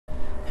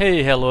Hey,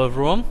 hello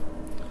everyone.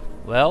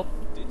 Well,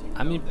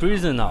 I'm in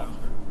prison now.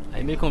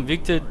 I'm a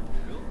convicted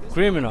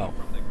criminal.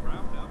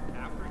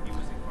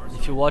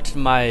 If you watched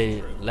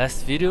my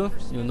last video,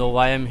 you know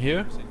why I'm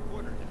here.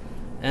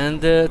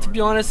 And to be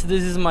honest,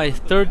 this is my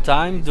third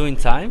time doing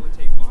time.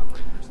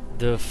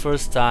 The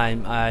first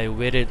time I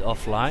waited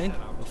offline,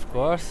 of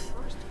course.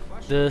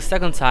 The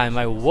second time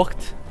I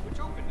worked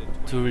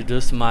to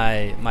reduce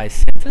my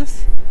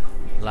sentence,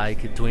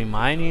 like doing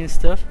mining and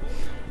stuff.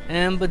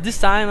 But this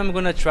time I'm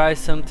gonna try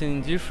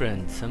something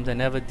different, something I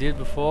never did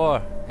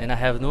before, and I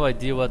have no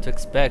idea what to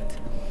expect,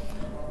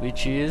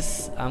 which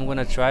is I'm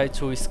gonna try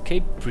to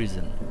escape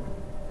prison.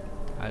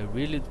 I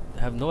really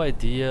have no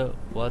idea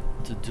what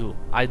to do.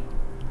 I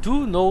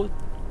do know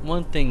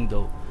one thing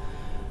though.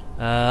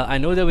 I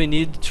know that we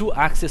need two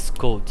access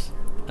codes.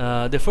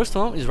 The first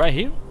one is right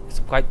here. It's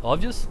quite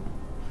obvious.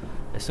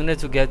 As soon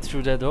as you get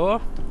through the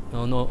door,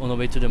 on the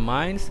way to the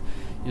mines,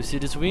 you see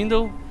this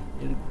window.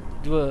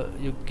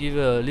 You give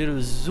a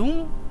little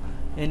zoom,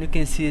 and you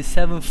can see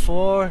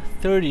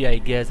 7430. I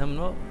guess I'm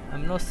not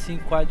seeing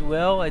quite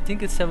well. I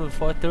think it's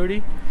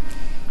 7430.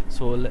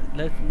 So let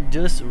me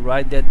just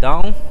write that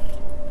down.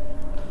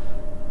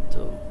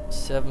 So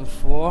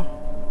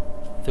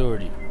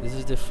 7430. This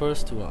is the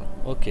first one.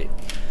 Okay.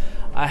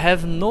 I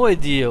have no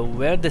idea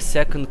where the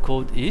second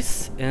code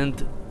is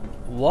and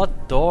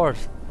what door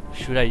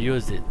should I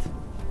use it.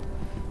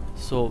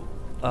 So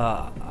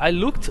I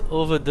looked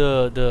over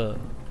the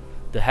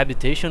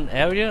habitation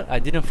area. I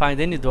didn't find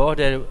any door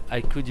that I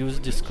could use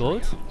this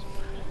code.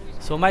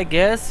 So my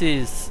guess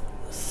is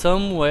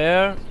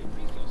somewhere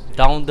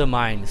down the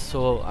mine.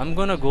 So I'm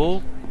gonna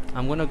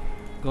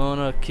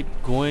keep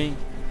going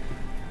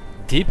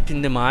deep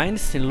in the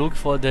mines and look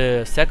for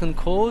the second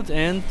code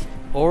and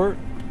or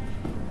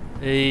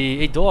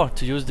a door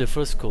to use the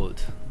first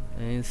code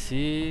and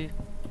see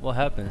what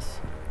happens.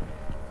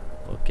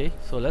 Okay,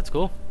 so let's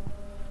go.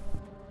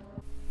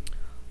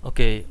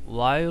 Okay,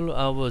 while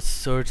I was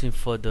searching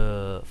for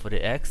the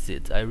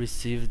exit, I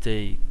received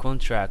a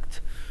contract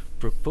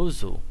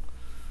proposal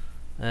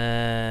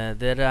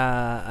that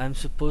I'm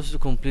supposed to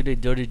complete a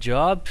dirty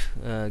job,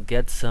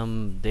 get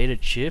some data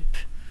chip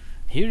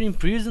here in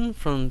prison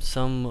from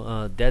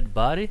some dead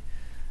body,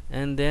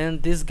 and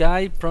then this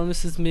guy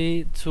promises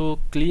me to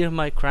clear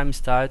my crime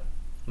stat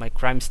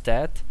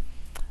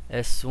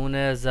as soon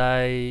as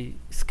I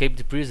escape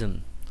the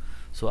prison.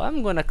 So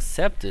I'm gonna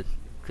accept it.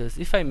 Because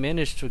if I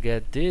manage to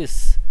get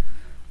this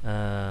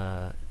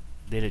data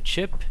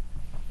chip,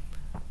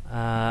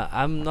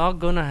 I'm not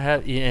gonna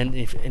have, and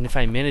if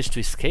I manage to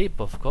escape,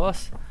 of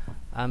course,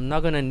 I'm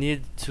not gonna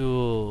need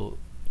to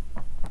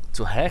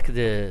hack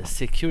the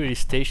security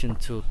station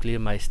to clear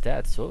my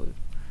stats. So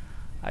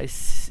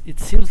it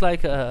seems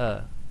like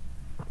a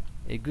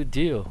good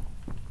deal,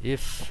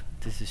 if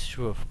this is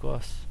true, of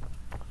course.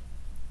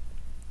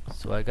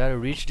 So I gotta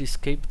reach the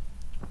escape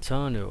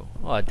tunnel.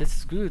 Oh, this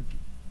is good.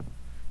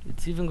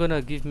 It's even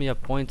gonna give me a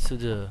point to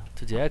the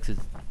exit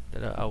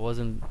that I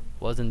wasn't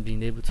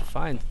being able to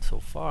find so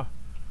far.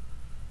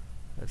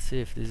 Let's see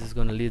if this is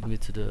gonna lead me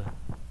to the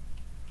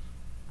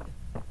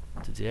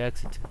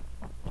exit.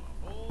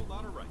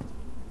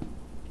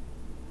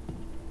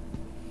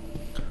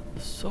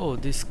 So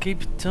the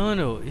escape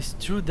tunnel is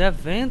through that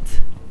vent.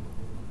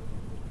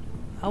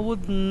 I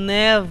would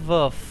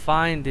never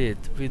find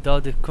it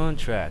without the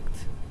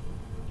contract.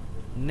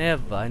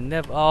 Never.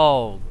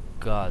 Oh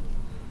God.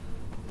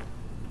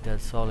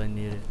 That's all I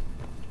needed.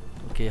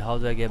 Okay, how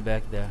do I get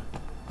back there?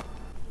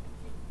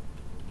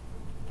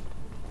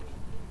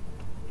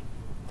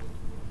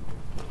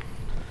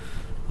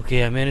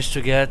 Okay, I managed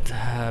to get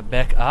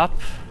back up.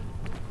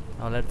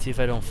 Now let's see if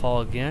I don't fall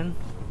again.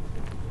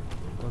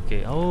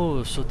 Okay,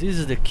 oh, so this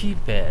is the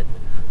keypad.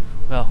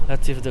 Well,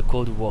 let's see if the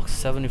code works.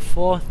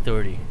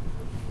 7430.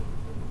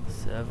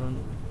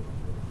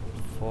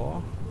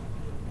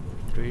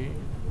 7430.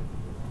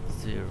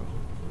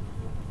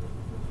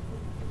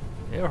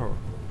 Error.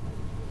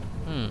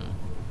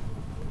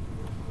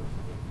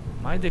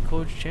 Might the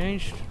code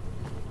changed?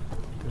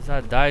 Because I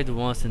died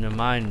once in the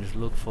mines.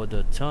 Look for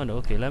the tunnel.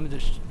 Okay, let me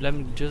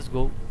just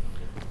go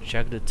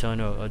check the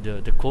tunnel or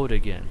the code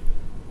again.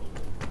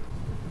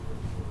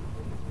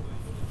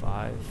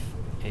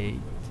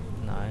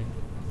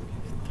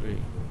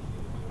 5893.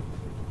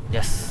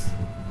 Yes,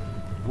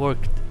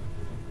 worked.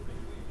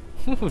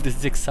 This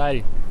is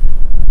exciting.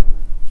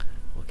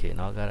 Okay,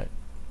 now I gotta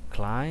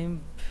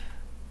climb.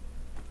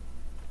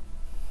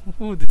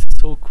 Ooh, this is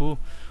so cool.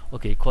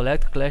 Okay,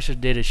 collect Clasher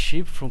data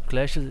chip from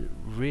Clasher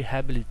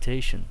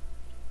rehabilitation.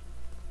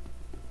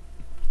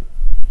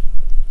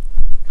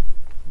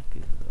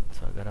 Okay,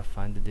 so I gotta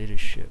find the data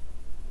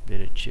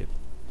chip.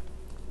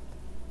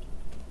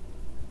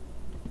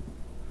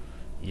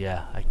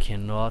 Yeah, I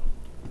cannot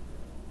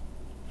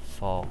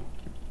fall.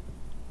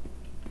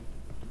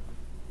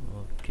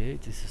 Okay,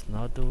 this is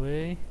not the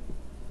way.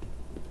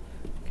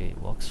 Okay,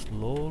 walk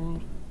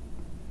slow.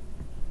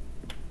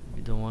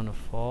 We don't wanna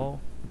fall.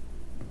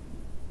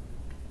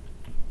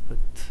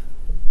 But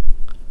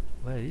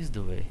where is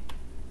the way?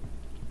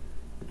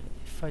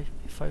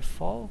 If If I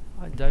fall,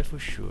 I die for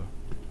sure.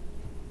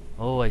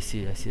 Oh, I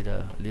see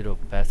the little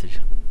passage.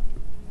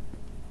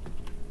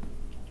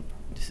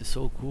 This is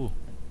so cool.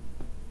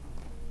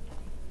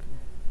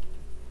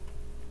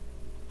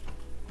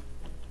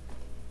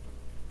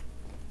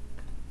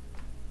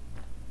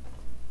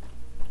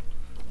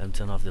 Let me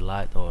turn off the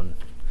light on.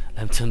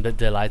 Let me turn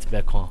the lights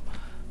back on.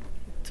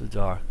 Too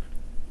dark.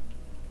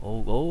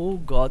 Oh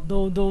God,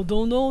 no,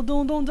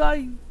 don't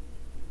die.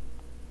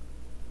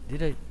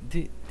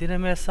 Did I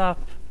mess up?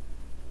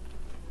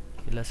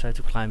 Okay, let's try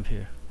to climb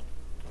here.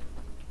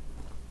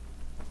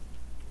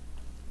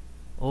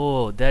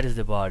 Oh, that is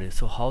the body.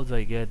 So how do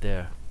I get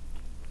there?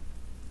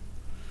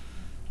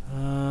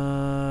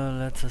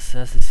 Let's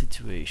assess the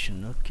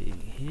situation. Okay,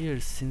 here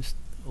seems.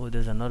 Oh,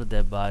 there's another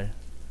dead body.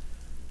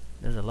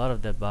 There's a lot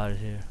of dead bodies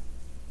here.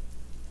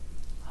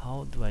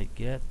 How do I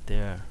get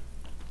there?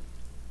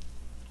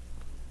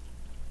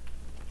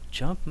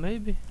 Jump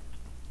maybe?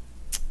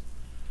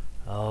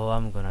 Oh,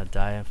 I'm gonna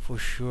die for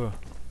sure.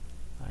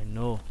 I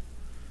know.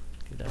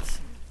 Okay, let's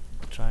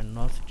try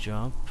not to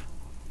jump.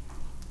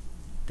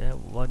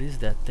 What is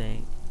that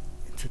thing?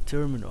 It's a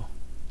terminal.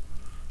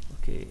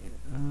 Okay,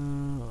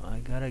 I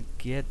gotta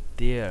get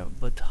there,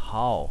 but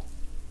how?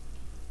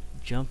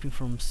 Jumping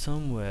from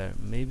somewhere,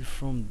 maybe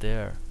from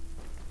there.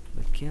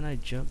 But can I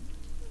jump?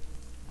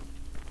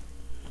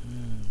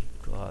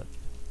 God.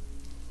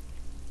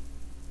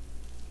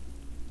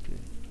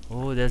 Okay.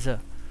 Oh, there's a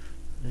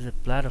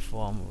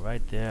platform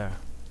right there.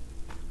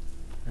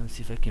 Let me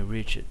see if I can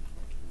reach it.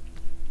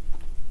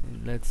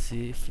 And let's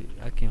see if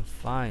I can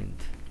find.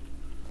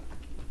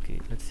 Okay,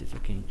 let's see if I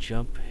can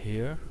jump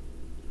here.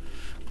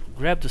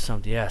 Grab to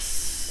something.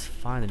 Yes,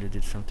 finally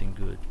did something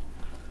good.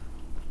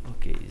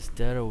 Okay, is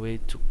there a way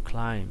to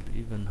climb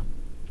even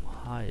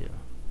higher?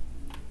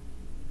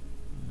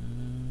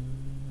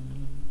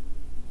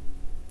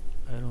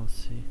 I don't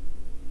see.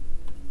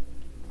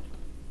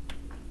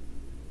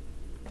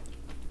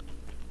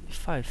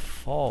 If I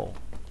fall,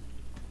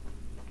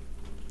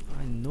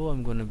 I know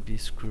I'm gonna be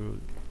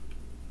screwed.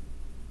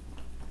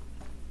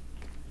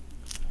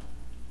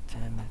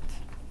 Damn it.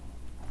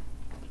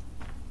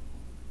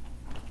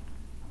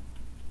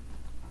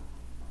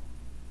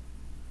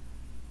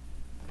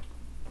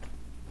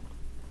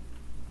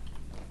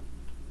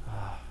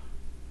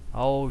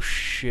 Oh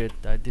shit,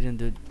 I didn't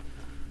do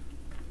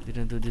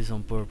this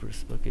on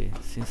purpose. Okay,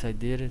 since I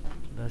did it,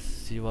 let's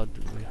see what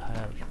we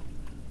have.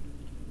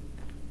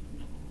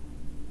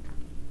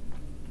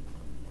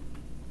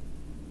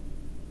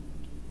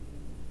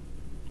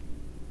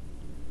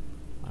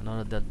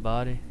 Another dead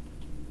body.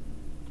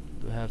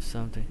 Do we have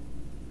something?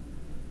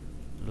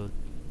 Loot.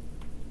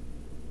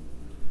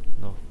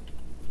 No.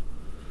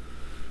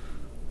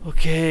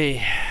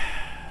 Okay.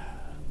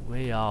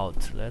 Way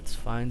out. Let's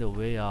find a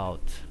way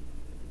out.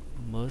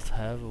 Must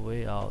have a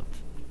way out.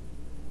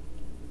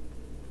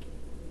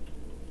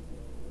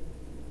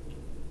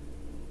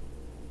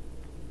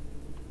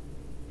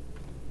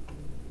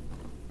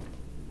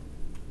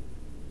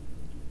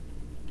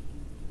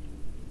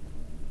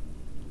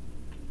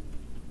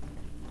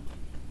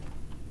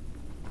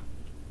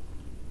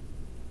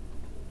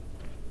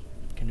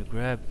 Can you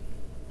grab?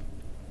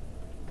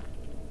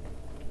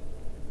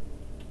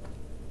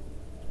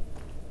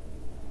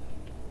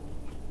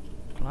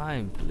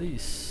 Climb,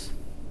 please.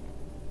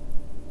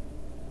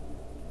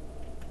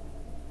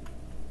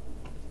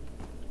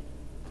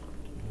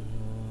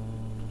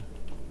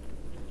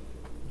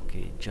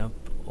 Okay, jump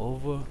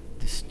over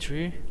this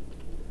tree.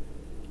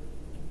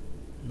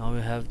 Now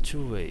we have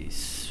two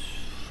ways.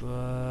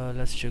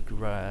 Let's check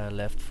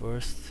left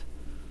first.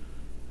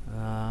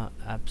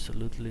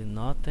 Absolutely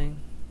nothing.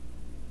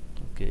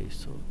 Okay,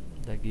 so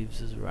that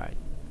gives us right.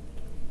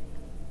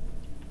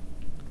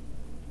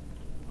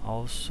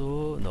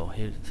 Also, no,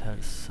 here it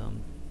has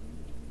some.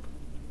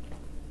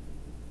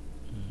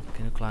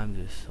 Can you climb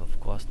this? Of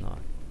course not.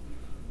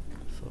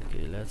 So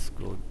okay, let's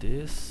go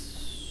this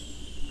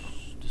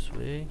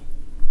way.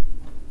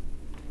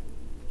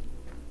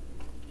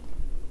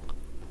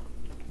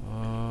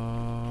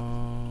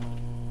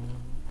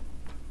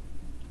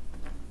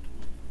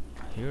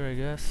 Here, I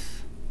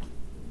guess,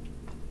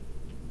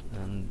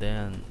 and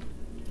then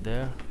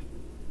there.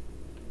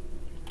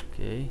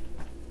 Okay.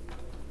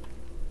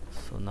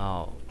 So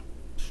now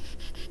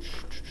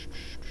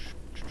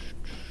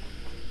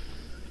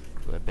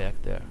go back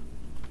there.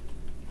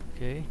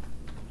 Okay.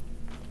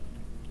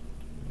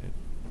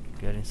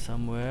 We're getting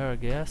somewhere, I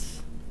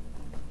guess.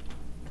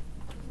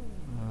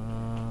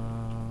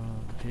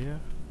 Here.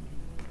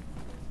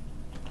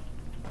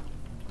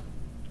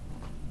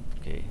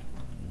 Okay.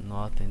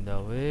 Nothing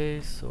that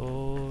way,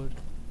 so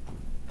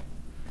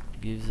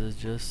gives us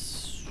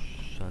just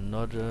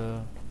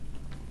another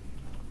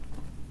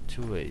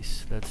two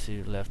ways. Let's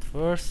see, left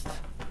first.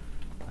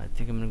 I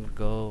think I'm gonna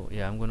go,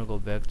 yeah, I'm gonna go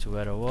back to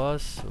where I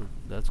was, so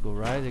let's go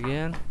right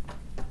again.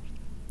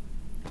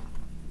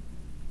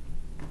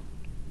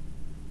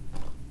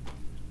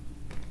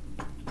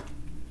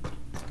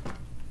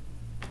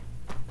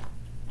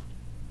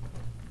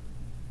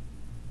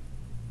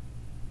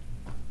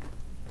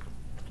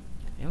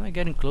 I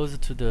getting closer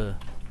to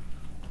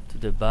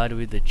the body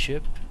with the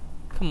chip?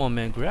 Come on,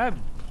 man, grab.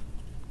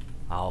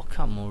 Oh,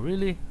 come on,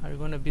 really? Are you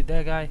gonna be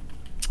that guy?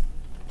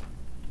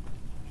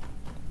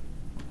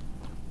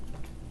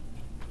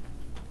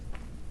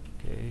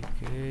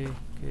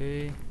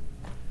 Okay.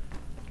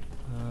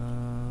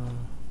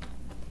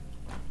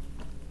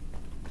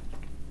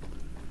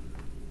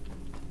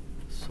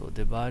 So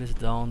the body's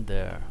down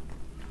there.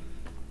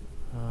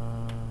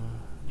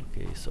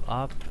 Okay, so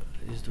up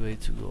is the way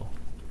to go.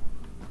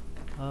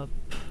 Up,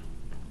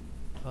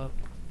 up,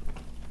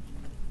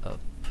 up,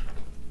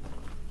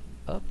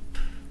 up,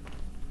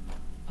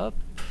 up.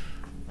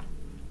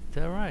 Is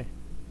that right?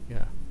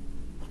 Yeah.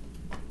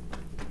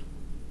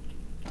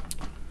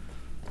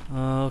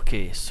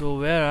 Okay, so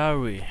where are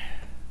we?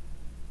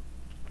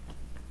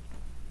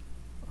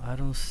 I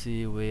don't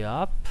see a way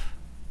up,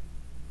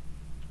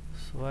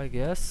 so I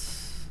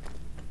guess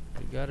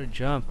we gotta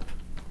jump.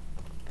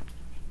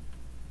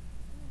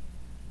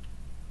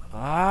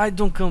 I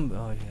don't come.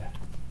 Oh yeah.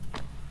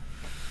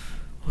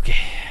 Okay.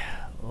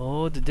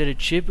 Oh, the dirty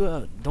chip.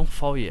 Don't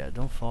fall yet.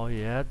 Don't fall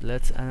yet.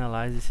 Let's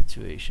analyze the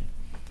situation.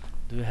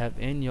 Do we have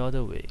any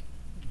other way?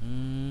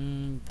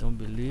 Don't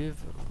believe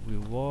we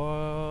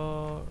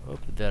were up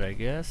there. I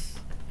guess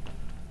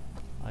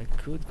I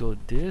could go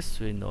this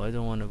way. No, I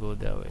don't want to go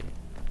that way.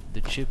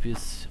 The chip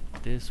is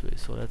this way,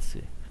 so let's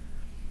see.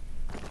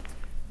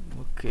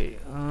 Okay,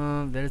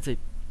 there is a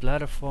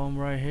platform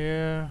right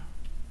here.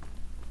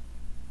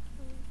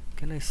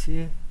 Can I see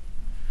it?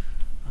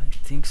 I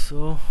think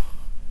so.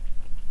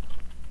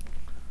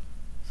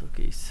 It's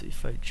okay, so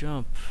if I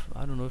jump,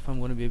 I don't know if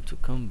I'm gonna be able to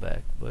come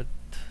back, but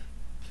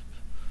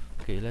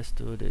okay, let's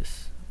do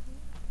this.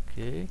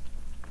 Okay.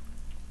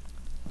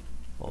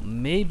 Well,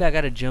 maybe I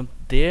gotta jump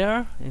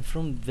there, and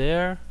from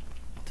there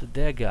to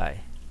that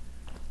guy.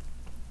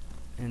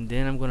 And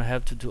then I'm gonna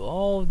have to do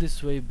all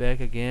this way back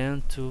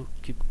again to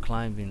keep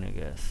climbing, I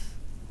guess.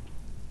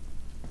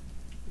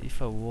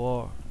 If I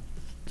were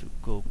to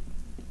go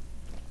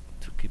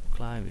to keep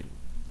climbing,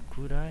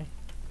 could I?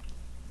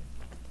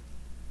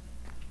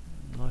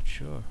 Not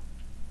sure.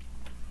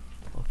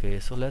 Okay,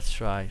 so let's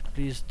try.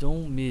 Please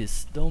don't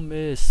miss. Don't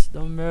miss.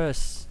 Don't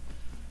miss.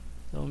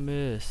 Don't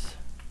miss.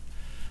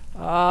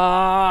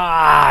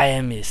 Ah,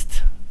 I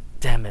missed.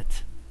 Damn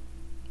it.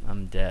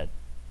 I'm dead.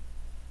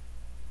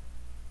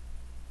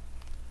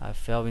 I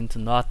fell into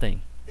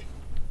nothing.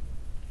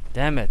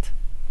 Damn it.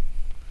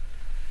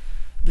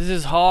 This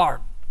is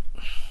hard.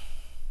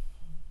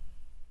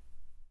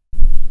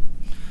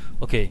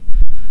 Okay.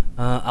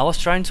 I was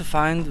trying to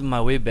find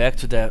my way back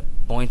to that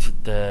point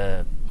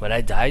where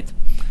I died,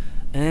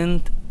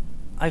 and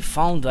I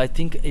found, I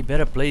think, a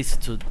better place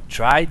to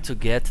try to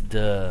get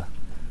the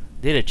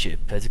data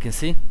chip. As you can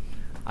see,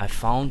 I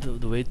found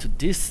the way to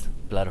this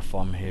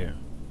platform here.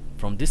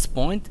 From this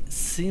point, it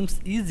seems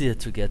easier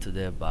to get to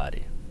their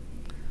body.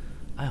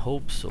 I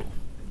hope so,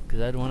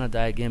 because I don't want to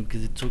die again,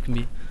 because it took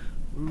me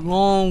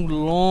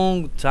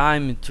long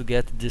time to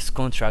get this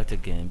contract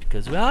again,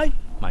 because, well,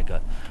 my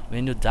god,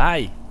 when you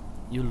die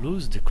you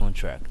lose the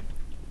contract.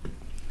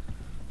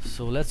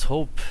 So let's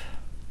hope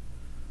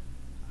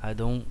I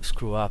don't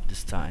screw up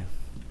this time.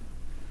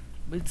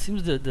 But it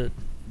seems that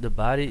the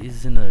body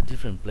is in a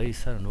different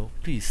place. I don't know.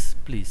 Please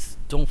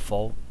don't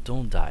fall,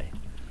 don't die.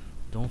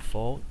 Don't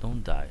fall,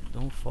 don't die.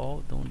 Don't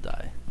fall, don't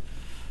die.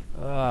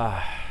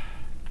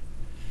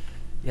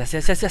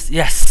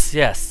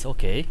 Yes.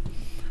 Okay,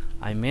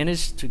 I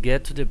managed to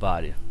get to the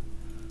body.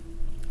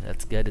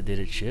 Let's get the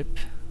data chip.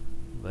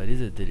 Where is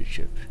the data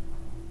chip?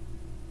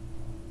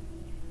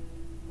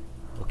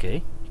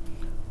 Okay,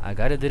 I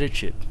got a data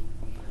chip.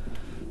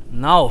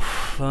 Now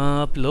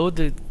upload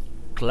the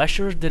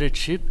Clasher's data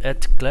chip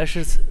at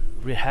Clasher's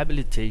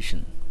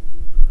rehabilitation.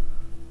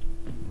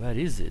 Where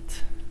is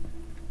it?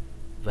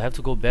 Do I have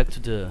to go back to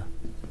the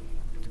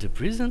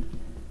prison?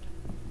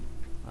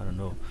 I don't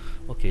know.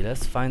 Okay,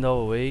 let's find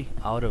our way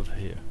out of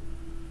here.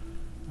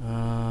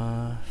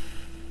 The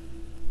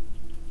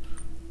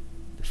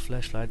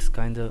flashlight is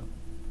kinda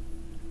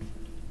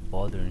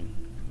bothering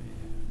me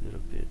a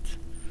little bit.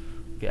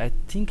 Okay, I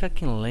think I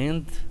can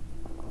land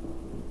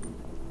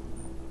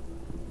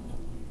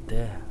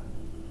there.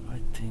 I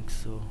think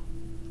so.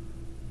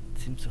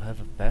 It seems to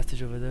have a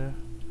passage over there.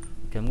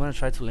 Okay, I'm gonna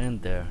try to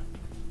land there.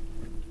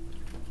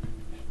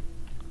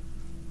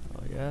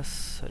 Oh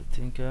yes, I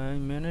think I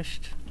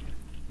managed.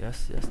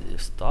 Yes,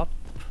 stop.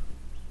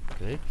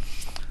 Okay.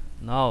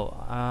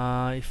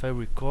 Now, if I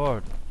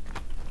record,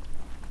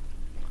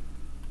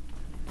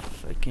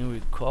 if I can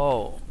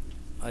recall,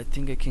 I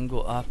think I can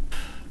go up.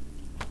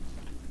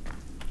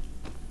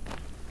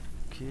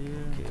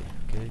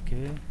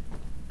 Okay.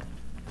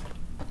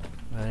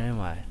 Where am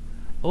I?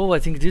 Oh, I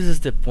think this is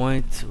the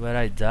point where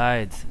I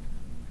died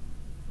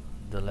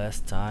the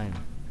last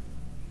time.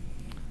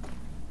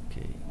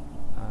 Okay,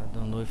 I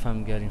don't know if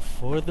I'm getting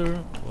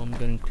further or I'm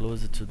getting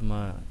closer to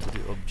the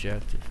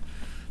objective.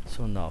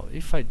 So now,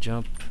 if I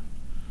jump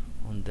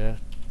on that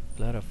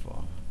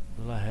platform,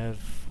 will I have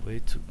way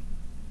to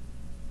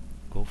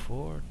go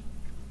forward?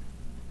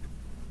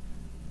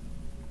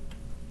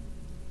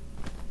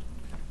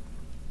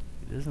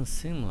 Doesn't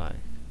seem like.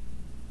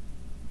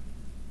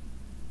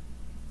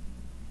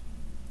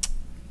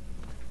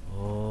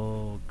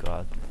 Oh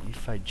god,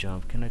 if I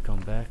jump, can I come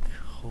back?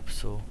 Hope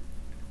so.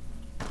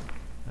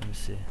 Let me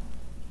see.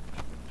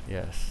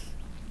 Yes.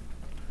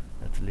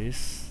 At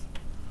least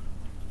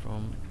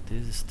from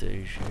this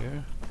stage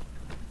here.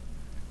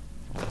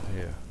 From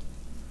here.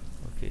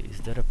 Okay,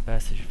 is there a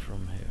passage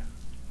from here?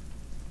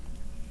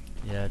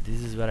 Yeah,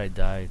 this is where I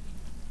died.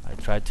 I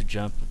tried to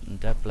jump on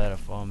that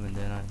platform and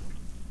then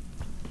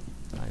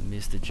I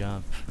missed the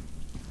jump.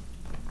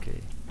 Okay.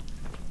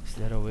 Is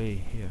there a way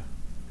here?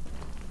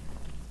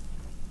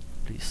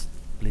 Please,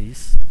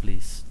 please,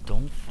 please,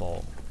 don't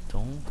fall.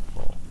 Don't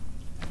fall.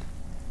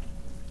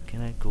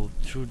 Can I go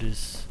through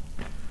this?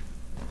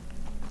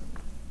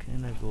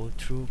 Can I go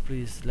through?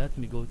 Please, let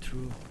me go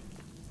through.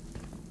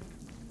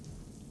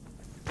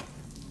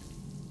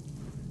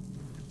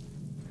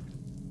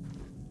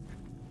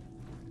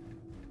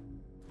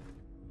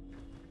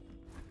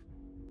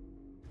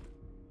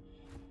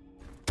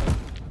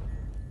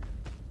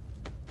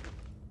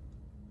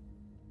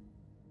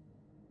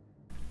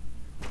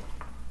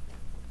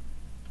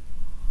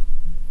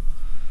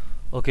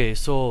 Okay,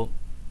 so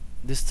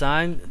this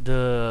time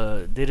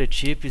the data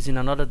chip is in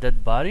another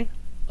dead body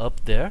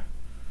up there.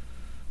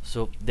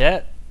 So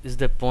that is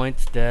the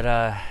point that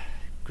I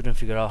couldn't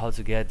figure out how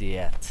to get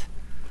yet.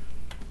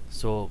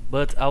 So,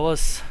 but I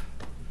was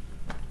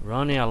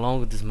running along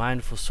with this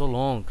mine for so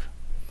long,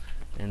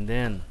 and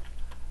then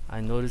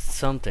I noticed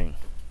something.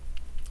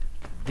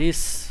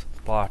 This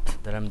part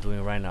that I'm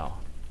doing right now,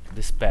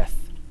 this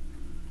path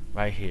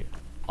right here,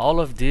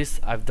 all of this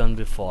I've done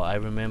before. I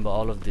remember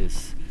all of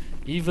this.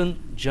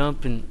 Even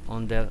jumping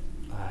on that,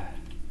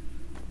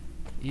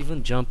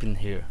 even jumping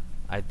here,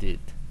 I did.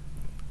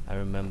 I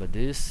remember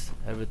this.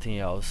 Everything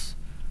else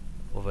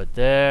over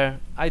there,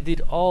 I did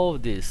all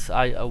this.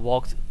 I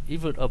walked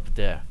even up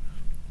there,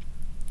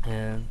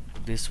 and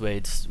this way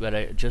it's where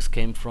I just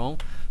came from.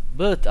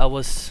 But I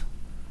was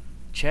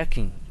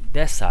checking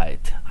that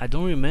side. I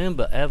don't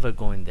remember ever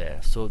going there,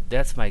 so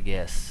that's my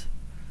guess.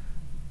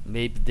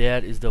 Maybe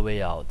that is the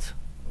way out.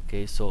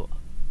 Okay, so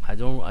I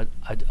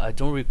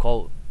don't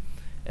recall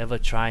ever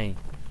trying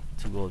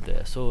to go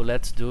there, so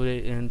let's do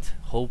it and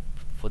hope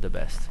for the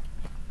best.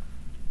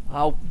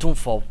 Oh, don't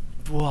fall.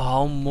 Wow,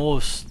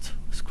 almost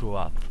screw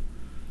up.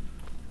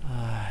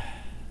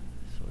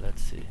 So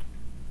let's see,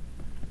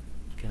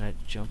 can I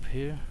jump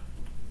here?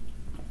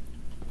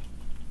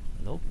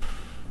 Nope.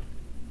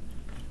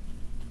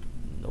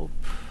 Nope.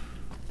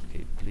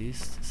 Okay,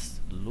 please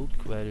look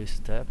where you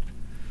step.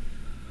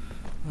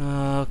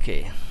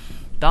 Okay,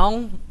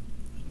 down,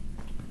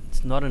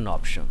 it's not an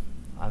option.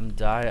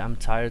 I'm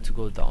tired to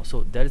go down.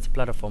 So there is a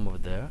platform over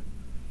there.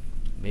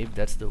 Maybe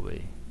that's the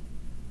way.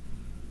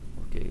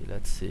 Okay,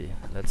 let's see.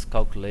 Let's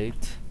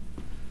calculate.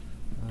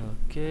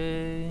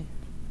 Okay.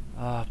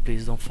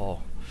 Please don't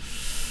fall.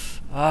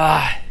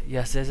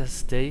 Yes,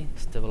 stay.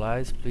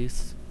 Stabilize,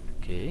 please.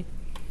 Okay.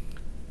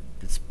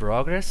 It's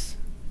progress.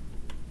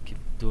 Keep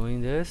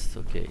doing this.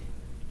 Okay.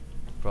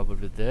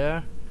 Probably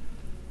there.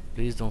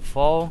 Please don't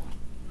fall.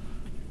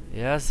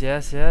 Yes.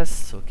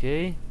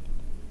 Okay.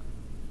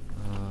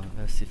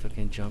 Let's see if I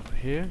can jump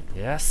here.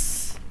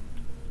 Yes.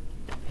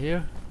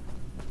 Here.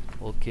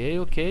 Okay,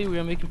 we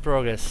are making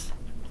progress.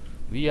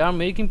 We are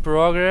making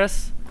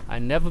progress. I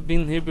never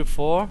been here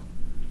before.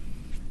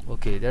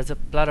 Okay, there's a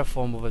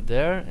platform over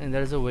there and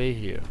there's a way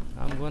here.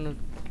 I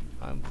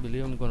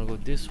believe I'm gonna go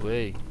this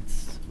way.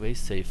 It's way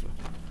safer.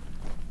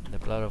 The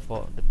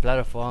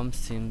platform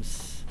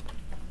seems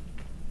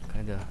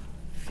kinda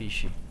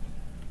fishy.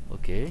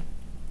 Okay.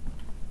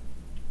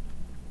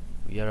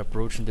 We are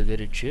approaching the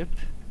data chip.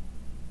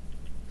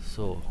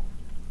 So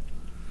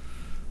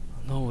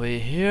no way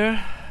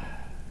here.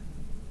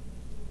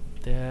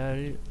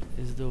 There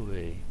is the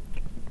way.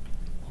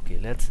 Okay,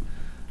 let's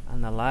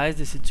analyze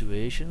the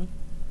situation.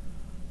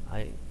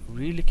 I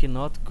really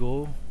cannot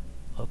go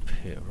up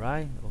here,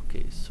 right?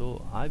 Okay,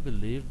 so I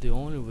believe the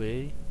only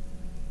way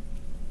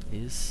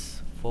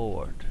is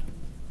forward.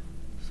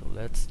 So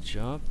let's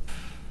jump.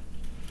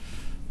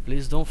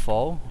 Please don't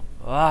fall.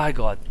 I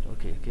got.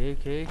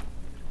 Okay.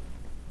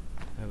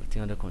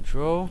 Everything under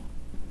control.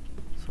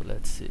 So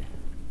let's see.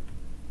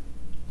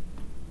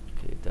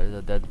 Okay, there's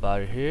a dead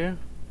body here,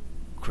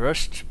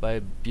 crushed by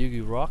a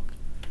big rock.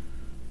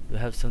 Do you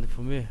have something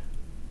for me?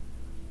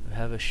 I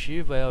have a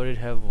shield. I already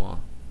have one.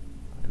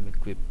 I'm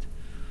equipped.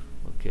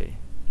 Okay,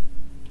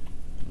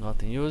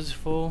 nothing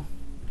useful.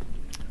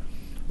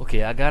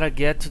 Okay, I gotta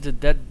get to the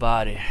dead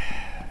body.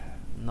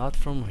 Not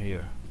from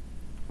here,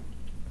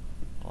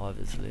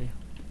 obviously.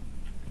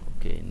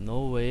 Okay,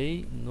 no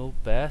way, no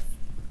path.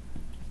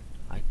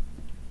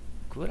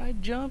 Could I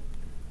jump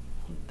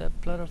on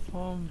that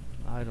platform?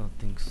 I don't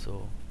think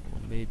so. Or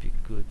maybe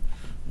could.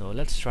 No,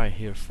 let's try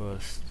here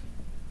first.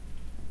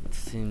 It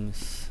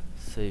seems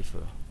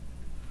safer,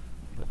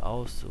 but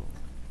also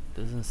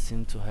doesn't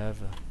seem to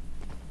have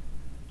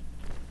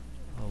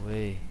a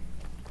way.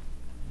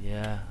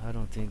 Yeah, I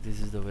don't think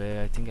this is the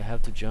way. I think I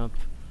have to jump.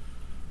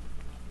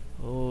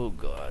 Oh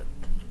god.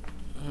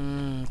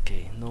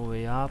 Okay.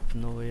 up,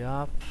 no way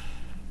up.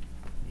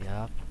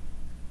 Yep.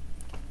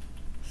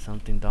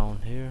 Something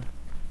down here.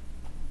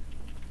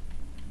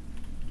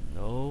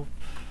 Nope.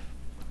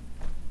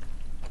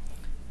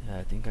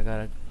 Yeah,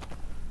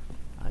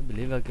 I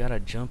believe I gotta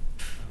jump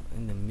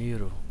in the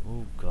middle.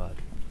 Oh god.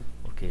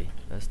 Okay,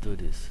 let's do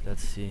this.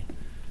 Let's see.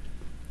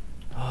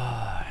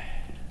 I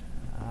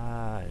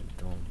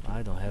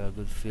don't have a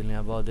good feeling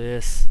about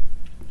this.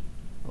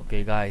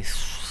 Okay guys,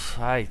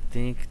 I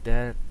think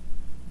that's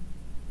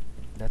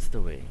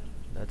the way.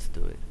 Let's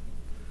do it.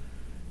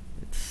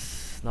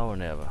 It's now or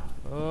never.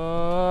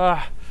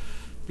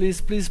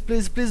 Please, please,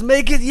 please, please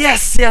make it.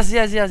 Yes, yes,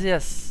 yes, yes,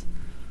 yes.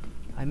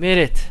 I made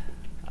it.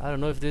 I don't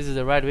know if this is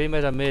the right way,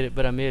 but I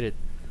made it.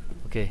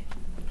 Okay,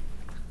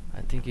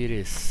 I think it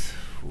is.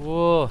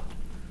 Whoa,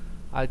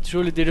 I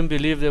truly didn't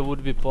believe that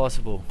would be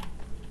possible.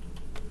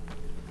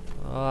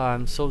 Oh,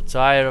 I'm so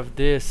tired of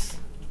this.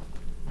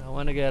 I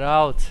want to get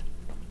out.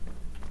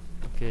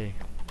 Okay.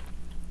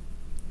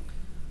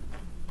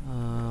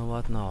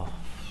 What now?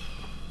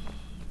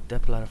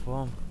 That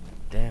platform?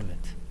 Damn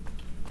it.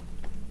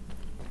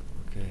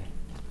 Okay.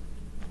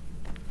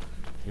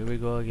 Here we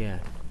go again.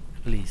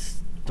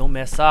 Please, don't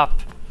mess up.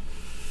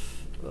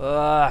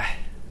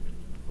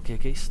 Okay,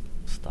 okay,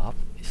 stop.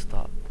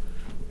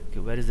 Okay,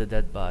 where is the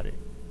dead body?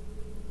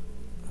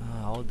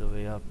 All the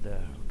way up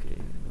there.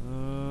 Okay.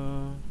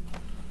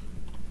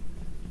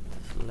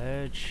 This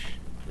ledge.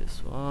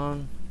 This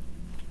one.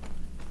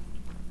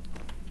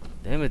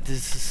 Damn it!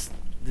 This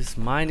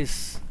mine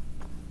has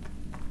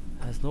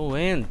no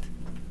end.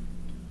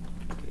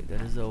 Okay,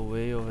 there is a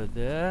way over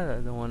there.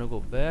 I don't want to go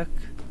back.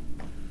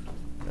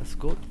 Let's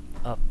go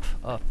up.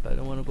 I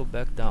don't want to go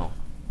back down.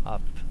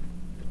 Up.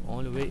 The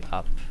only way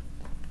up.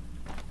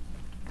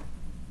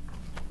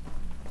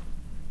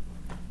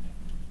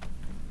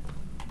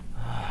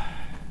 I'm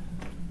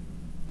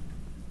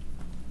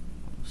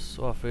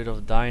so afraid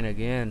of dying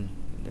again.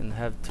 And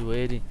have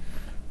 280.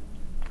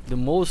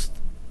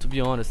 To be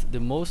honest,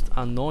 the most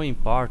annoying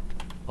part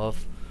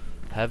of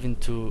having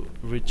to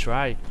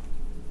retry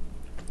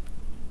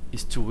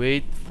is to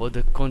wait for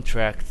the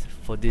contract,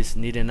 for this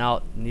need and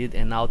out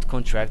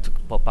contract to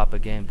pop up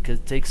again, because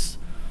it takes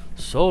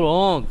so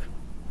long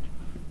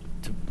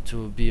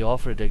to be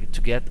offered,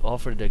 to get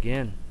offered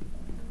again.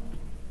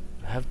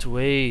 I have to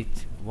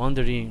wait,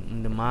 wandering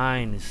in the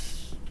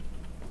mines,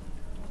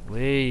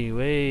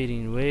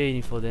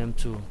 waiting for them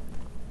to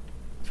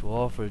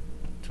offer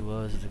to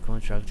us the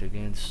contract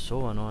again. It's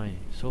so annoying,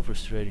 so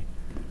frustrating.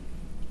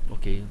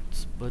 Okay,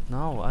 but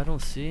now I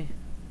don't see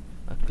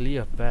a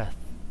clear path.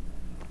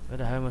 Where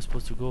the hell am I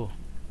supposed to go?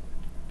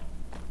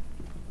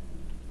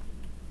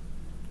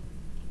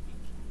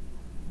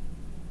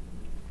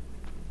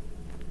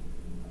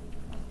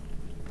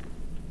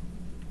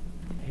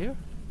 Here?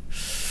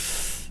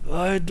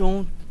 I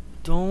don't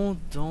do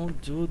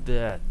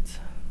that.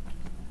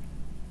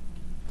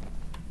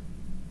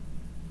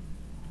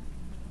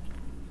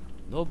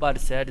 Nobody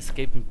said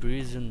escaping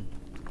prison.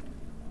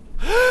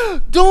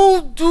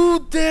 Don't do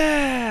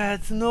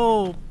that!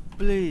 No,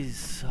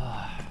 please.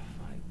 Oh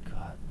my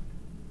god.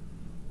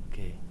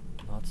 Okay,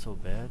 not so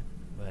bad.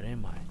 Where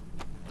am I?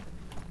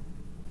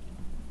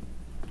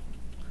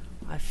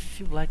 I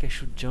feel like I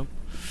should jump.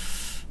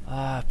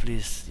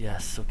 Please.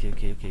 Yes. Okay.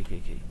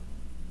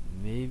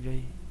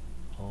 Maybe.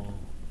 Oh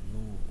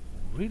no.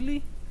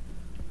 Really?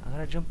 I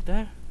gotta jump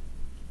there?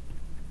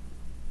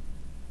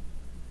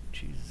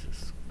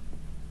 Jesus.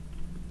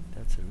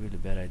 That's a really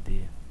bad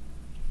idea.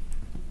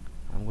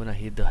 I'm gonna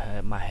hit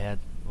my head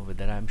over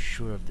there. I'm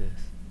sure of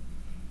this.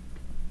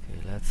 Okay,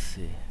 let's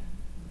see.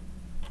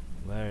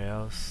 Where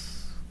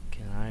else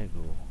can I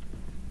go?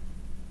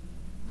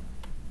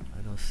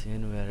 I don't see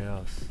anywhere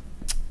else.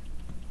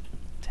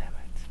 Damn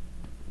it.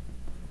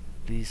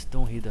 Please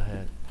don't hit the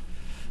head.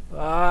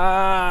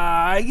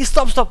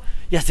 Stop.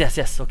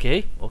 Yes.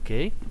 Okay.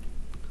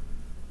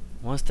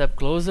 One step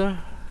closer.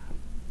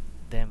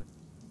 Damn it.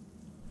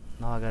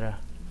 Now I gotta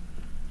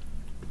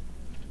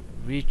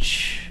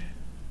reach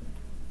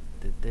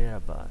the data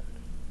bar.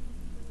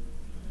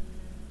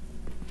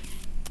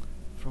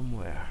 From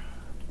where?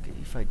 Okay,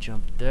 if I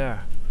jump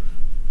there,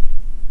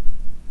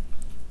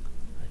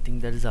 I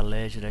think there is a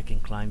ledge that I can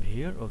climb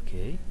here.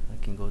 Okay, I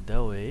can go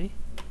that way.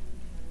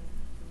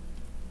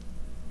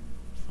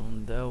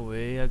 From that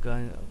way,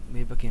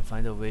 maybe I can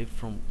find a way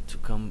to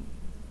come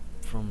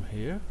from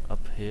here,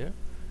 up here,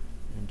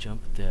 and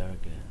jump there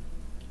again.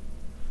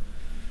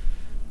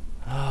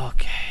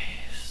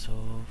 Okay,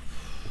 so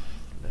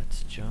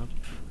let's jump.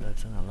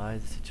 Let's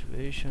analyze the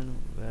situation.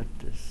 Where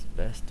is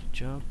best to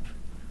jump?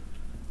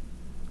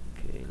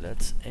 Okay,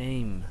 let's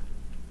aim.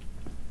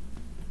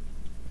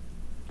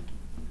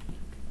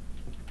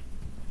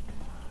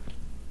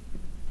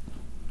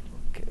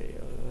 Okay,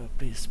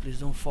 please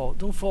don't fall.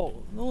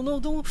 No,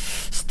 don't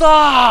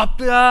stop.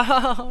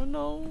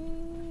 No.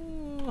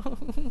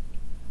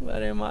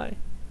 Where am I?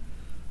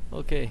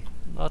 Okay,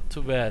 not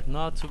too bad.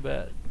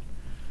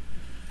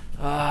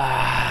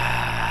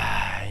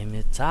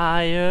 I'm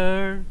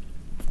tired.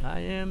 I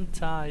am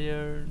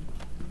tired.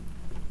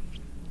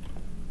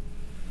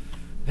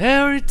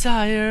 Very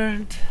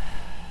tired.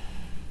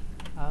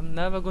 I'm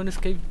never gonna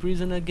escape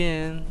prison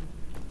again.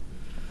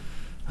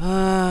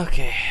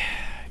 Okay,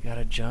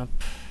 gotta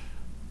jump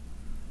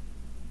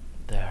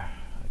there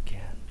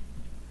again.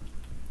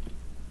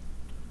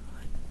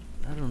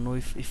 I don't know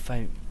if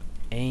I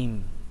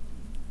aim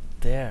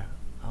there,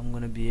 I'm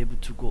gonna be able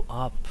to go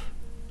up.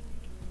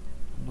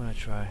 I'm gonna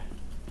try.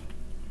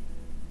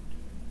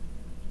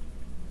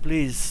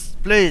 Please,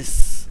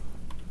 please.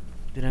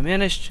 Did I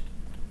manage?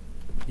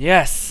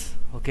 Yes.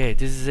 Okay,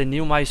 this is a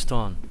new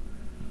milestone.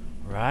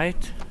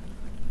 Right?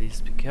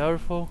 Please be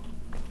careful.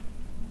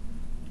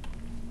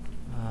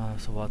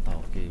 So what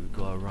now? Okay, we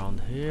go around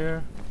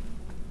here.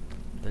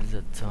 There is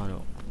a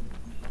tunnel.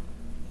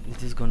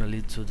 It is gonna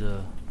lead to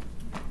the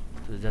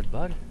dead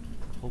body,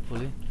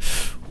 hopefully.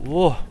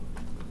 Whoa.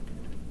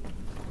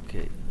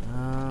 Okay.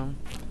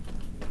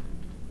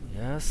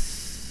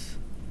 Yes.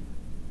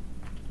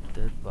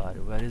 Dead body.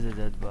 Where is the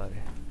dead body?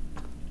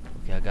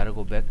 Okay, I gotta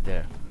go back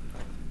there.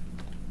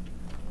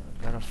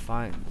 Gotta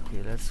find.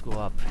 Okay, let's go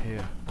up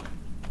here.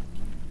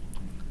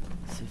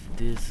 See if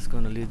this is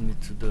gonna lead me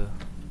to the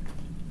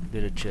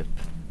data chip.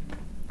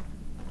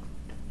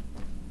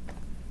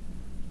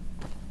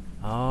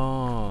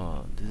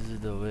 Oh, this is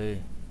the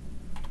way.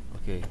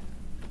 Okay,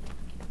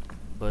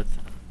 but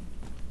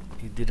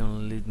it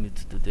didn't lead me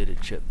to the data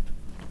chip.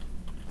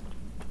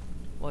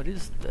 What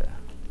is there?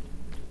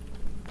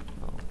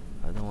 Oh,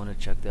 I don't want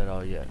to check that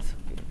out yet.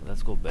 Okay,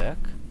 let's go back.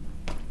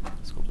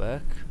 Let's go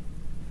back.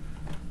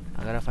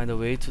 I gotta find a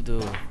way to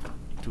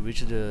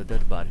reach the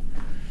dead body.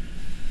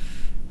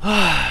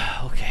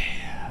 Okay,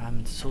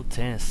 I'm so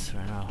tense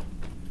right now.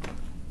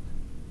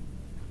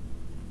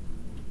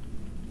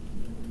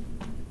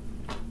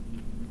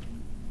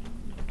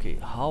 Okay,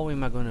 how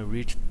am I gonna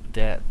reach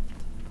that?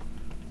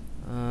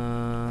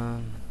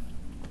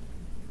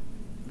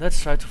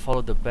 Let's try to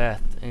follow the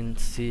path and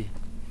see.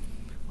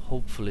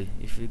 Hopefully,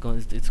 if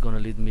it's gonna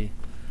lead me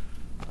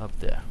up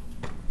there.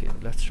 Okay,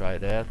 let's try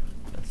that.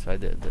 Let's try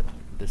the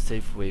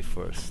safe way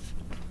first.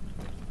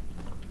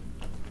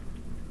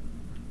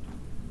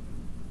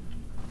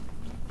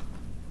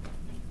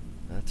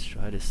 Let's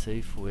try the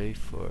safe way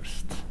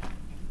first.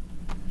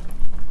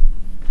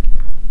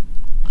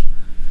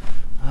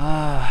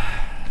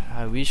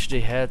 I wish they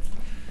had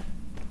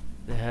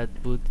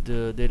put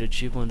the data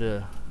chip on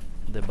the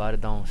body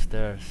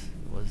downstairs.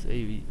 It was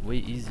way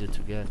easier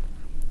to get.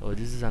 Oh,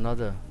 this is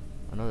another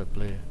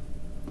player,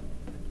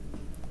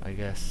 I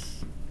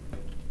guess.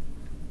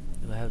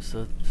 Do I have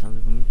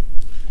something for me?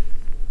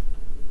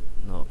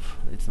 No,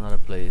 it's not a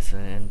player, it's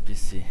an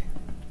NPC.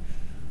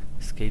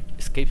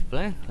 Escape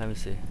plan? Let me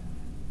see.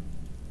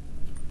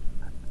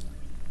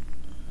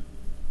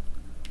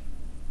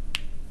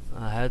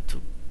 I had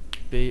to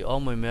pay all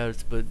my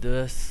merits, but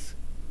this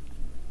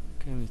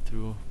came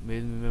through,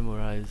 made me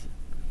memorize.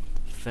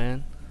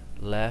 Fan,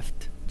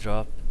 left,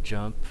 drop,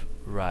 jump,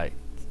 right.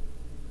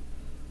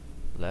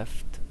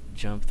 Left,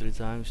 jump 3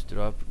 times,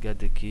 drop, get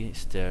the key,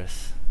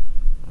 stairs.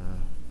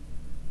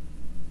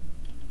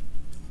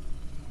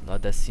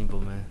 Not that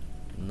simple, man.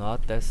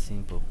 Not that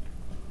simple.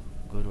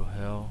 Go to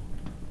hell.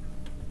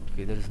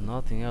 Okay, there's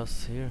nothing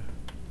else here.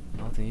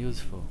 Nothing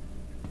useful.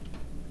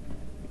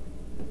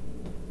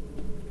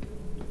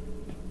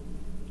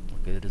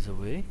 Okay, there's a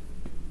way.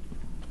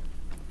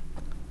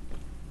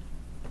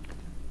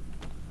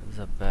 There's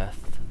a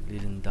path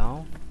leading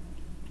down.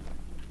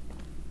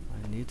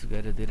 I need to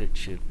get a data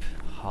chip.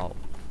 How?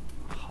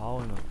 How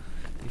am I?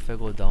 If I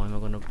go down, am I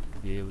gonna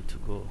be able to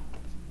go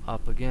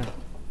up again?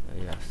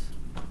 Yes.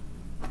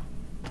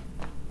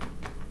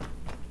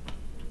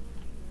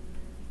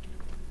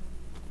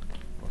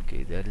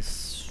 Okay, that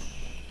is.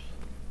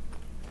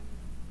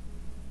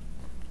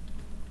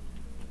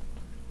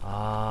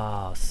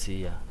 Ah,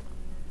 see ya.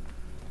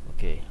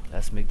 Okay,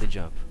 let's make the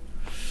jump.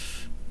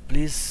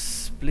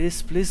 Please,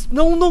 please, please.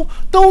 No, no,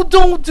 no,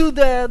 don't do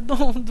that.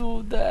 Don't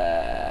do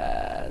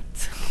that.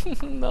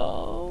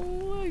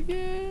 No,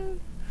 again.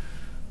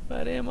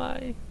 Where am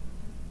I?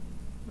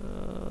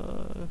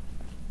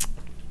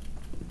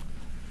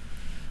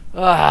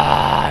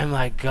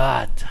 My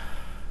God.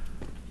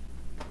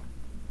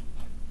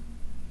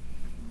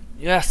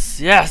 Yes,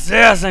 yes,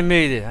 yes, I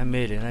made it. I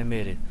made it. I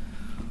made it.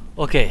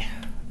 Okay,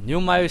 new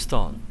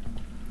milestone.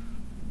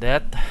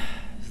 That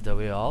is the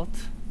way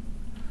out.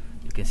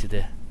 You can see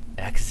the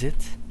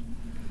exit.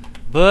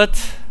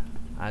 But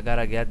I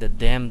gotta get the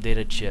damn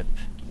data chip.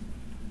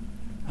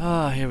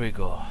 Here we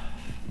go.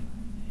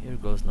 Here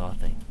goes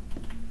nothing.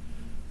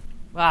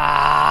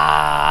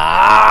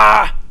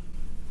 Ah!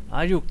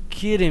 Are you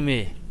kidding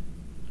me?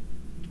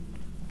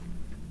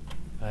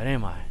 Where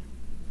am I?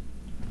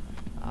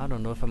 I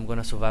don't know if I'm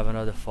gonna survive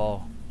another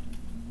fall.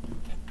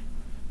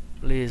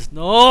 Please,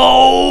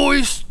 no,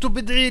 you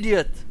stupid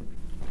idiot!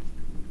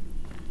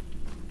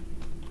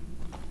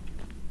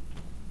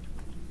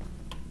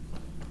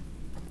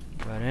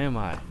 Where am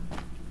I?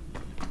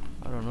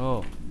 I don't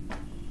know.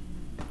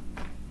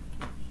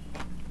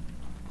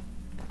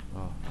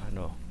 Oh, I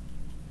know.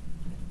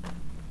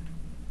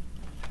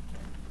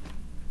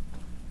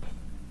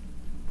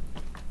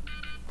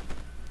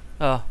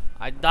 Oh,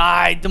 I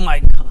died! My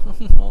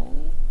god! No.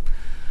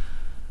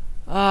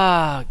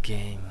 Ah,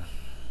 game.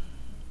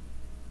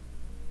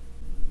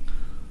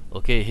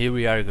 Okay, here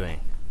we are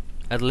going.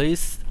 At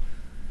least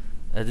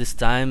at this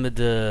time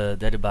the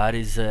dead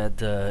body is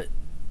at a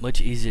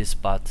much easier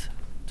spot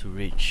to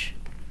reach.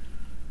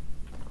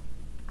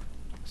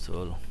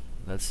 So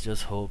let's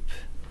just hope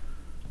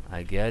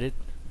I get it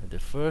at the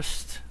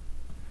first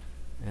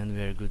and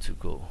we are good to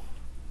go.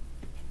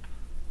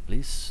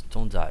 Please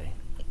don't die,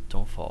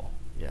 don't fall.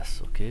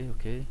 Yes, okay,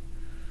 okay.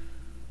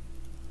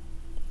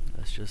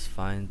 Let's just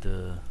find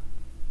the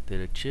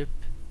data chip.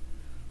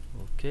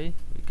 Okay,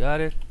 we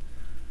got it.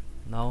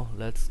 Now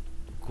let's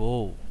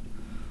go.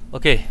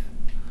 Okay,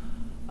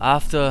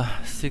 after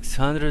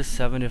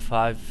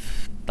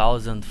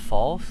 675,000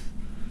 falls,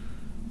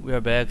 we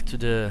are back to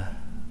the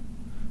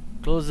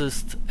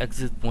closest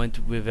exit point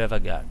we've ever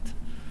got.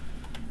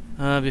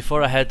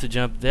 Before I had to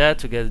jump there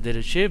to get the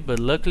data chip, but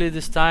luckily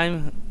this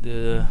time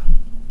the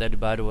dead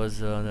body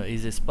was on an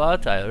easy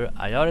spot. I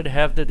already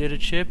have the data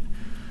chip.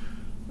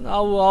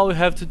 Now all we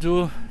have to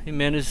do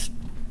is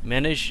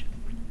manage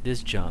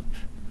this jump.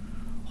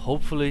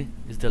 Hopefully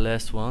it's the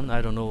last one.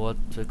 I don't know what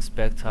to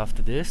expect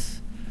after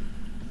this.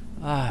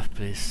 Ah,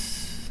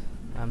 please.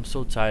 I'm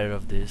so tired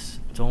of this.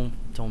 Don't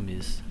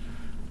miss.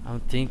 I'm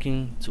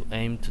thinking to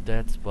aim to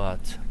that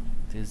spot.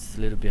 It's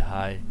a little bit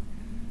high.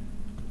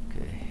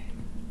 Okay.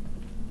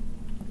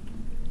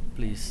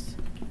 Please,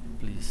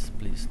 please,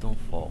 please don't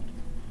fall.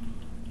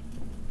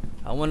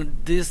 I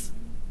want this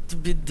to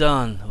be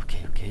done.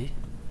 Okay, okay.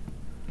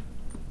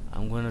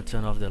 I'm gonna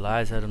turn off the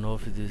lights. I don't know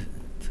if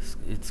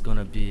it's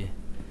gonna be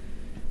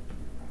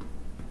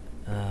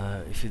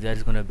if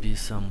there's gonna be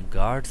some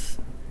guards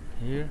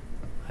here.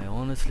 I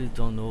honestly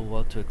don't know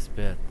what to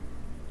expect.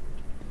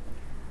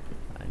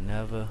 I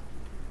never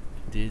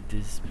did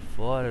this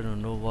before. I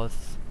don't know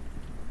what's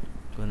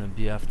gonna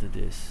be after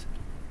this.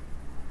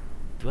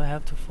 Do I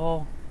have to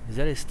fall? Is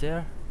that a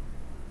stair?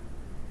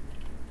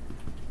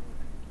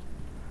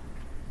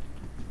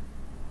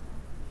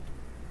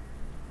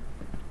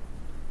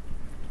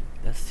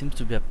 That seems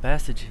to be a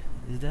passage.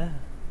 Is that?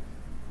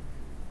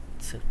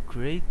 It's a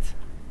crate.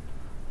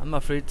 I'm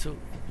afraid to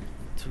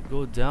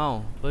go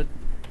down, but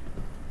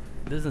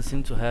it doesn't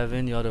seem to have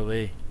any other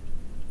way.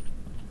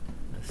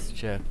 Let's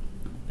check.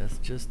 Let's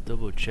just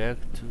double check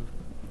to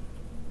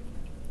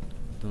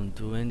don't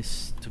do any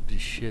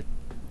stupid shit.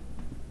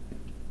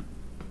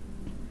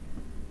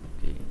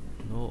 Okay,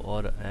 no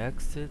other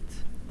exit.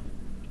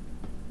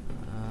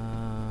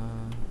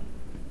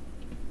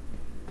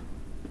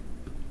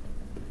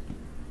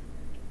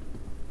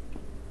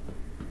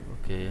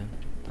 Okay,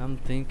 I'm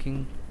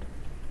thinking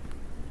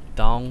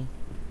down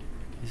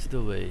is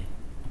the way.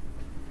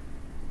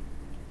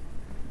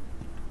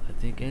 I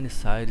think any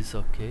side is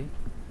okay.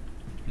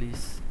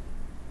 Please,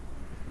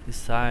 this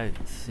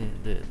side, see,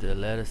 the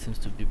ladder seems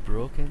to be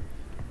broken.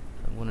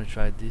 I'm gonna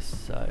try this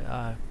side.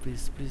 Ah,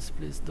 please, please,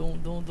 please,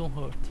 don't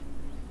hurt.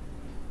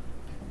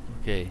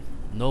 Okay,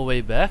 no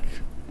way back.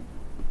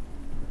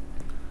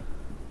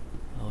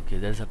 Okay,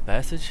 there's a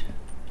passage.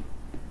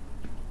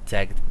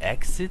 Tagged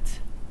exit.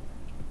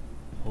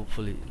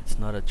 Hopefully it's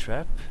not a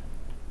trap.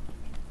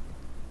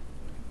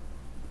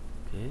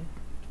 Okay.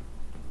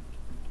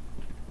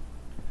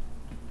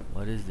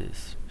 What is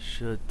this?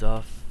 Shut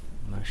off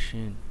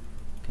machine.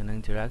 Can I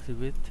interact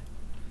with?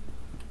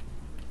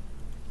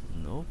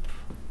 Nope.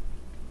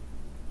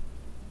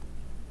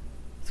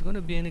 Is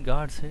gonna be any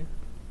guards here?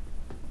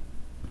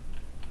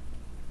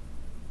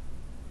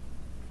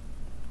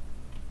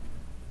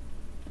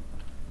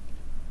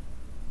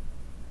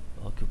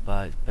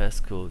 Occupied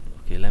passcode.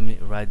 Okay, let me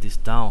write this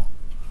down.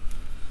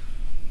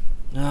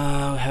 We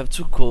have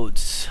two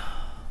codes.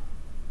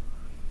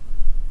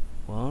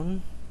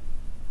 One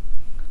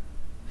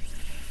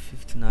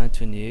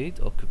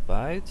 5928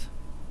 occupied.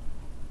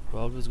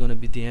 Probably is gonna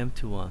be the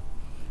empty one.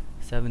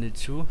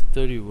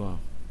 7231.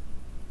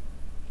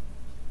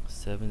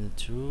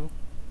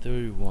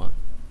 7231.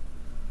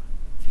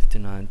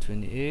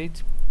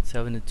 5928.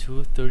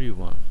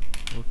 7231.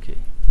 Okay.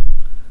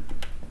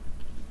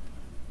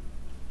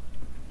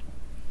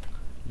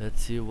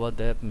 Let's see what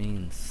that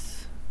means.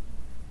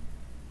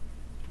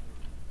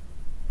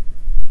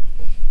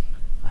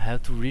 I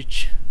have to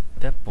reach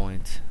that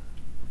point.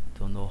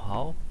 Don't know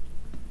how.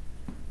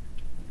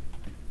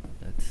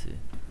 Let's see.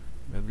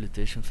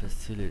 Rehabilitation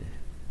facility.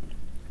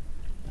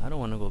 I don't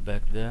want to go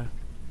back there.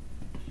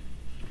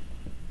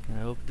 Can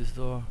I open this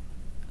door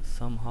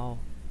somehow?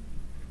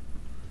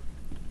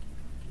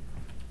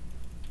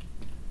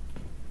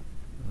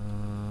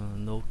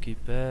 No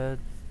keypad.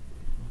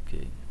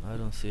 Okay, I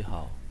don't see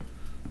how.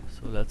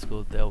 So let's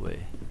go that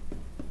way.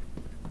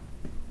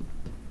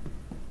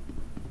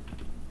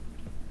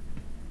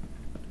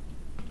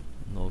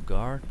 No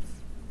guards.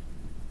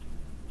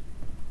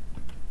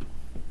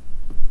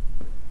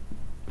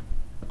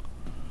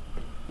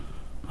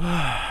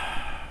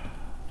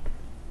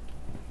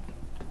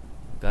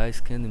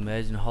 Guys can't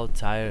imagine how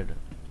tired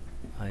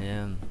I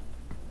am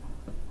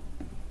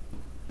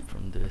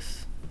from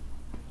this.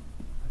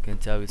 I can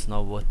tell it's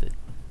not worth it.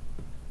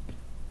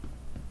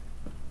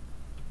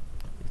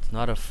 It's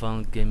not a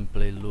fun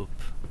gameplay loop.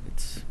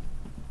 It's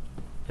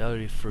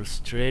very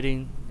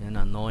frustrating and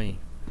annoying.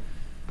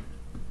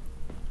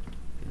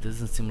 It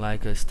doesn't seem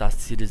like a Star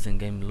Citizen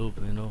game loop,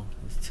 you know.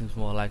 It seems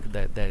more like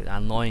that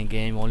annoying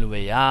game, Only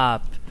Way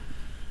Up,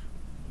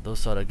 those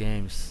sort of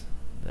games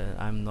that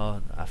I'm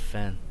not a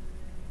fan.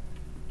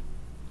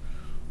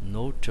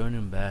 No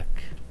turning back.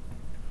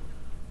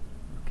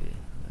 Okay,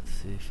 let's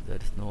see if there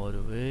is no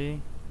other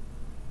way.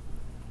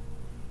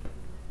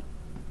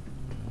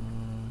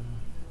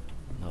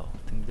 No,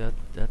 I think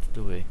that's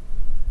the way.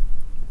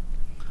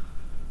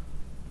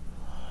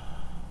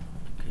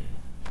 Okay.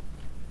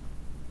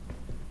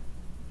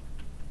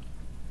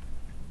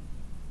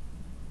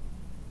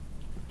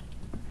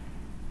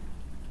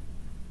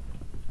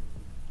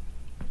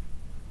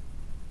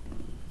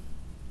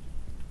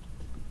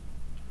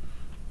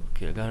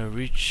 Okay, I gotta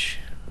reach.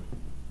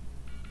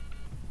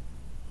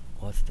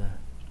 What's that?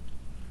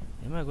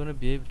 Am I gonna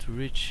be able to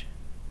reach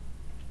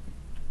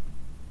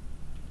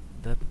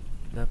that?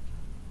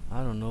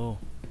 I don't know.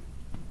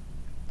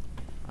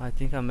 I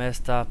think I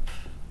messed up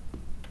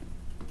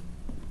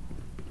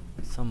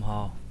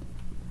somehow.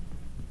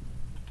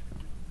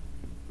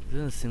 It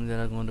doesn't seem that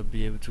I'm gonna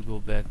be able to go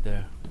back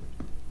there.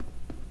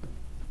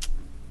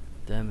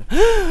 Damn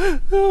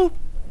it.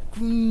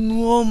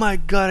 Oh my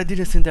god, I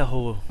didn't see that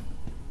hole.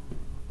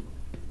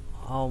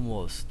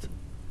 Almost.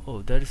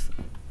 Oh, that is.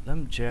 Let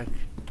me check.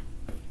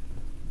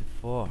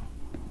 Before.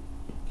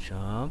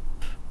 Jump.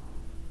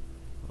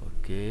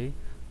 Okay.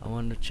 I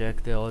want to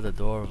check the other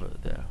door over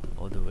there,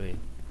 all the way.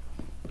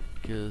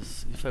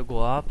 Because if I go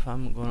up,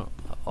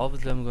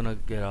 obviously I'm gonna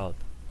get out.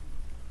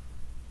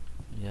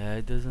 Yeah,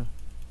 it doesn't.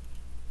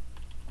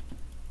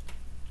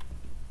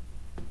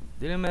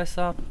 Did I mess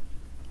up?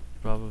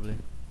 Probably.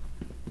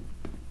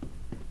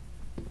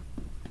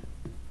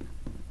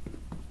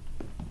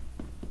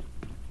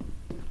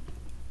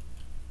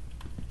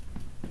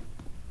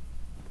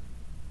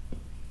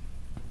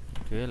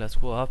 Okay, let's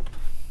go up.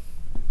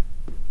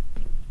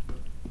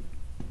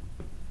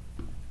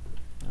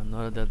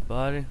 Another dead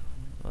body,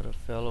 another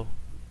fellow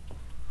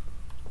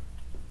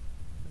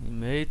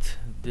inmate,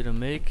 didn't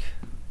make.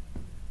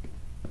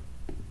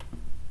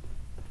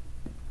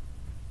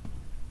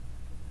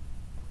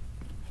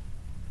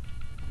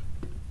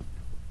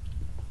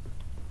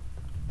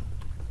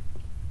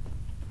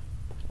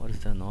 What is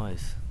that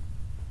noise?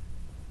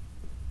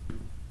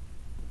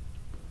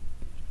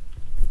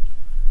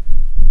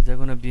 Is there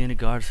gonna be any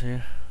guards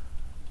here?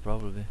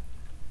 Probably.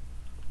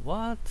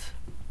 What?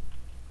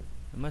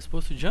 Am I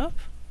supposed to jump?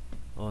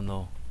 Oh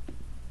no.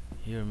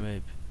 Here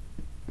maybe.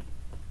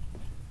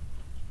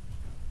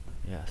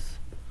 Yes.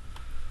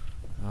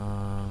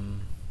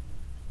 On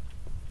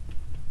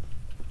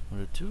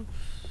the tubes?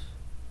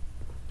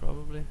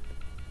 Probably.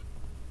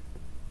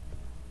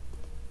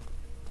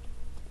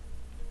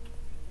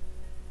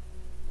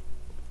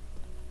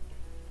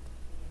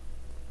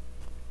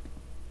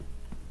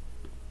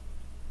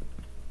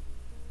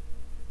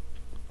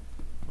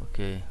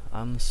 Okay,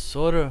 I'm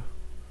sorta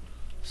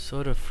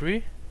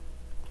free.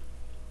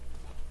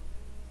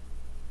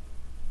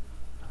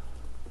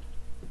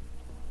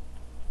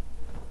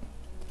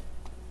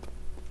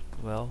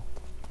 Well,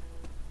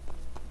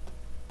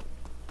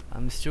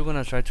 I'm still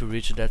gonna try to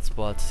reach that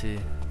spot, see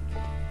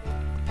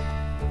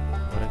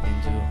what I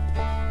can do.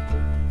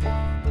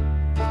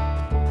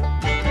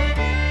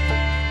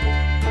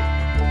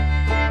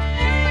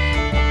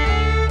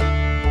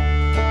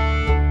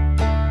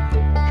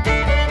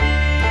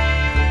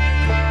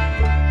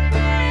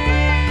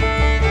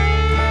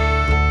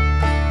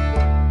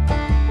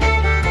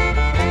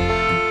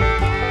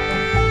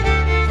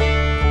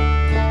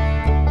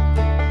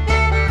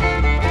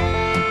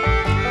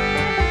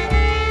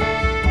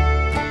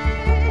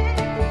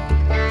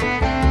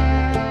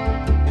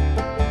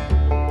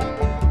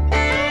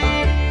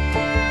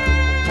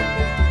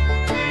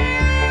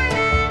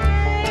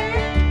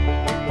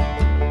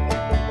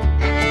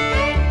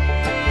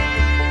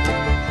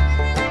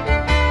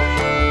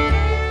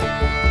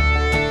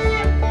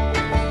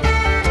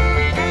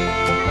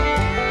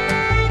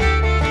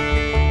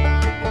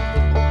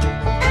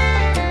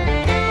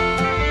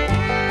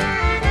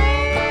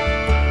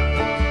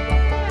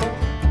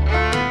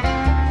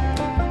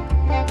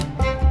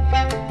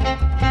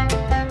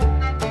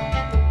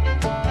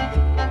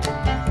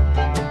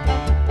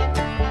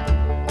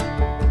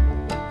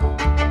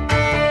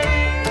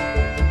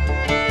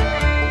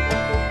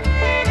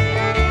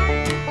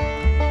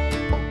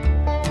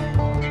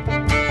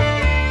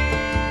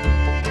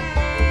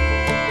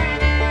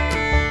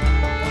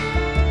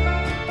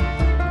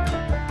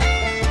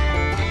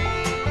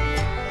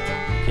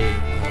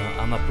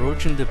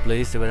 Approaching the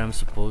place where I'm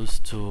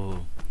supposed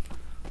to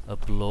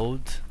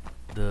upload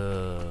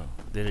the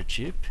data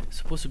chip. It's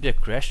supposed to be a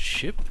crashed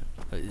ship.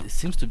 It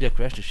seems to be a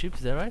crashed ship,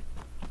 is that right?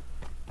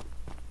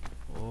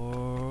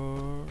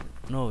 Or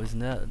no, it's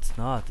not. It's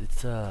not.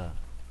 It's a.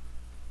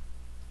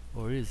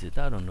 Or is it?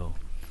 I don't know.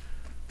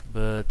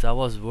 But I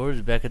was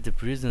worried back at the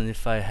prison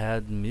if I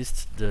had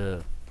missed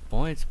the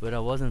points, but I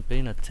wasn't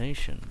paying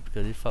attention,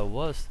 because if I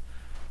was,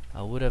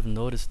 I would have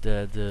noticed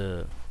that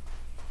the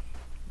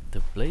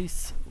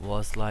place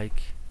was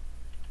like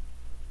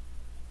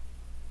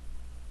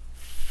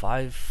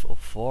 5 or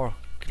 4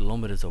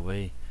 kilometers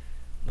away.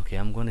 Okay,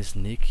 I'm gonna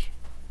sneak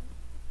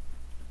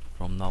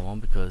from now on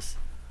because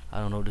I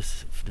don't know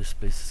if this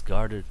place is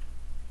guarded.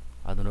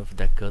 I don't know if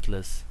that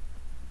cutlass.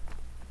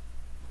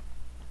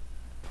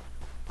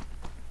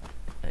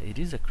 It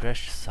is a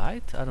crashed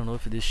site. I don't know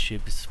if this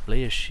ship is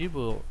player ship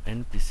or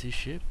NPC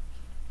ship.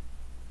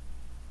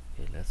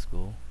 Okay, let's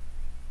go.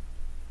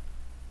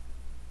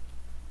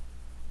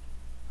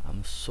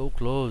 I'm so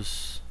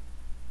close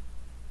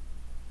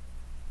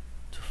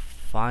to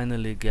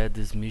finally get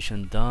this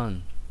mission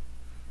done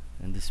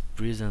and this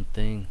prison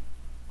thing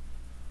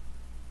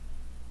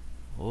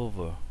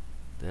over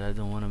that I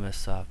don't want to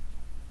mess up.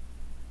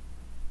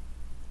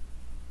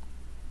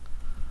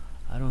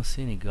 I don't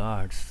see any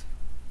guards.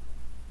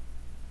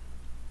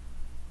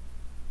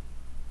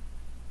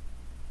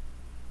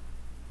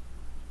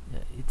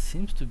 Yeah, it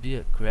seems to be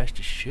a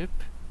crashed ship.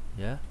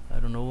 Yeah, I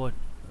don't know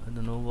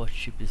what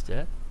ship is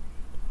that.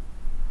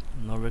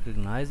 I'm not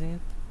recognizing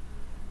it.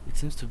 It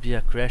seems to be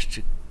a crashed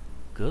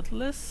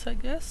cutlass, I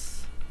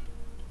guess.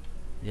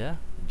 Yeah,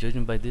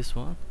 judging by this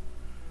one.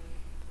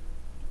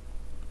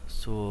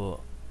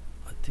 So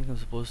I think I'm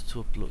supposed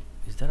to upload.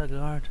 Is that a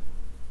guard?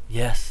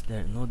 Yes,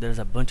 there's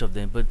a bunch of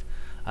them, but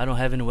I don't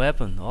have any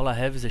weapon. All I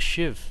have is a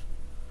shiv,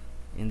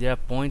 and they are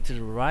pointed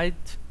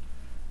right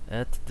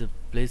at the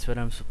place where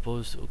I'm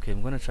supposed to. Okay,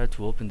 I'm gonna try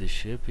to open the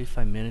ship. If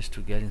I manage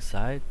to get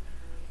inside,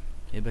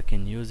 maybe I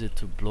can use it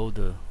to blow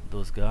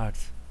those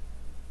guards.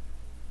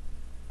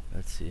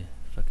 Let's see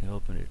if I can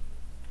open it.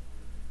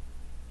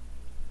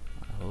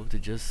 I hope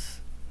it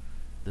just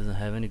doesn't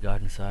have any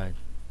guard inside.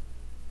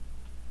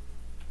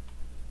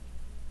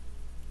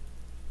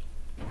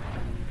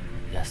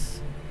 Yes,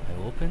 I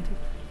opened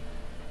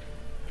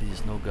it.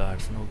 Please, no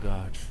guards, no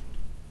guards.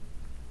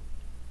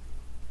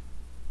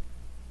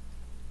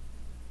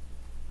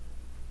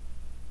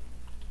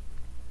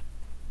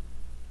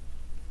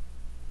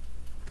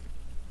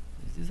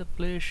 Is this a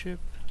player ship?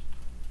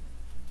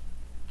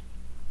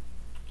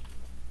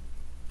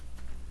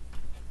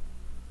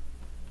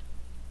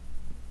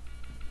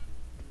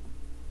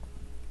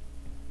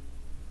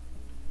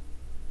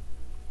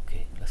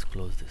 Okay, let's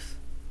close this.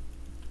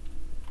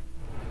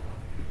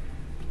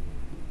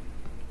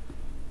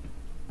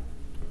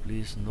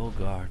 Please, no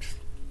guards.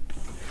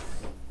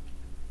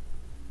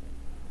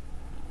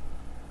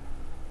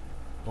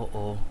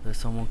 Uh-oh, there's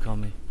someone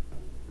coming.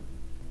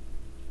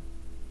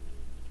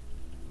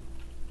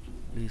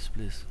 Please,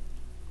 please.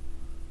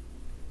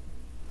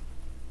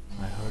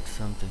 I heard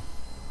something.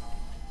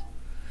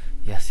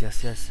 Yes,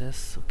 yes, yes,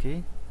 yes,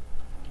 okay.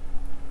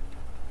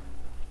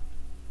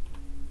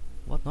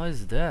 What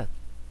noise is that?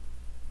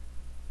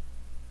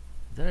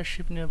 Is there a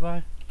ship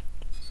nearby?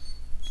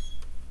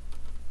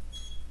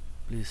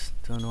 Please,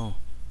 turn on.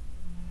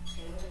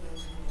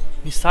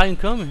 Missile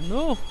incoming?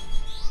 No!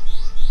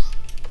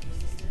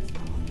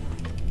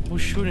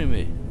 Who's shooting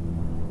me?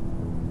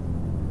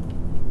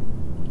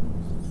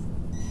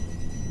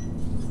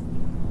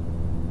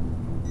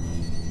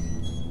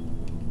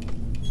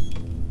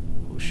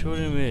 Who's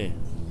shooting me?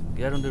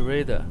 Get on the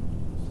radar.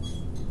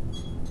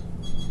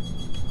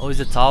 Oh,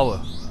 it's a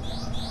tower.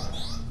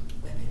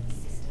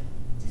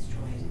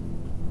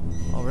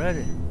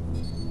 Already?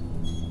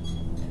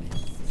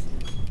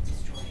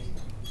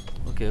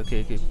 Okay,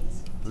 okay, okay.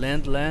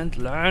 Land, land,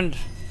 land.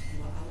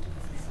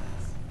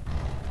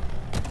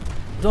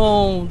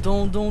 Don't,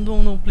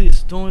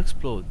 please, don't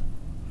explode.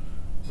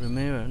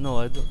 Remember, no,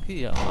 I don't.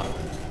 Yeah.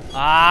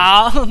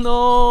 Ah,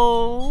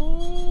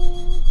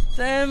 no!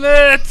 Damn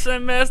it! I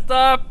messed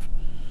up.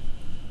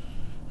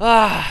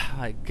 Ah,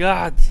 my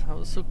God! I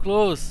was so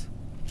close.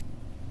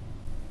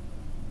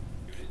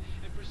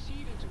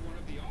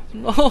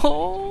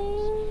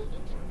 No!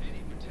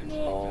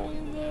 No!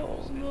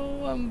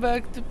 I'm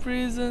back to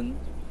prison.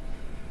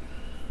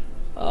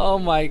 Oh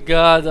my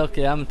God!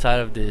 Okay, I'm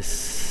tired of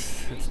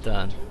this. It's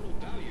done.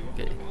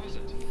 Okay.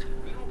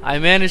 I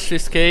managed to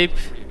escape.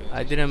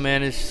 I didn't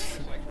manage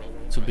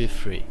to be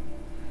free.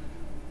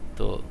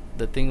 So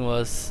the thing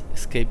was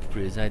escape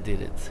prison. I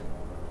did it.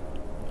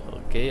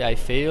 Okay, I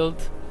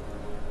failed.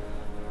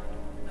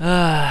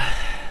 At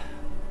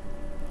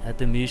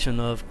the mission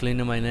of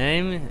cleaning my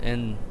name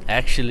and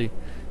actually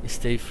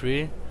stay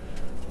free.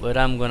 But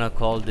I'm gonna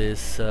call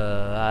this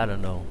I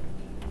don't know.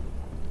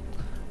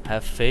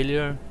 Have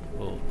failure.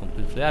 Oh,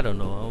 completely. I don't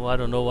know. I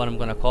don't know what I'm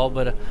gonna call,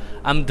 but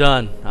I'm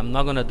done. I'm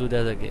not gonna do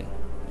that again.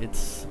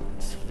 It's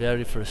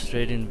very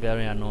frustrating,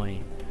 very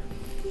annoying.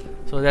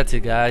 So that's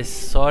it, guys.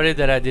 Sorry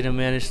that I didn't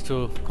manage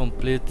to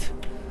complete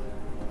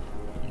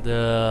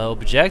the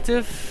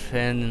objective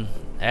and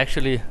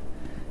actually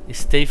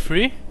stay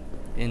free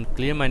and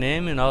clear my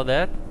name and all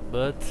that,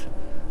 but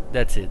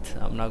that's it.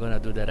 I'm not gonna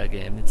do that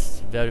again.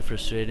 It's very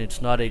frustrating.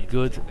 It's not a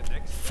good,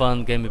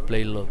 fun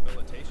gameplay loop.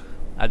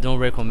 I don't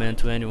recommend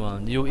to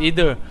anyone. You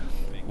either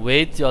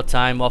wait your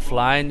time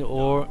offline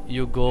or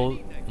you go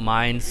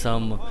mine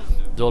some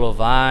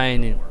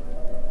Dolovine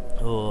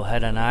or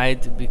Head and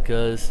Night,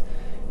 because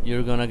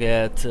you're gonna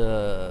get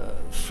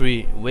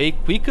free way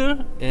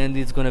quicker, and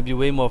it's gonna be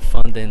way more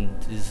fun than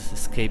this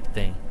escape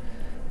thing.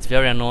 It's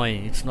very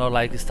annoying. It's not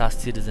like Star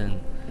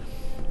Citizen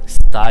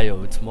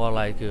style. It's more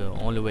like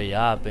Only Way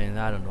Up, and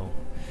I don't know.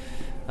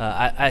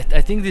 I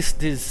think this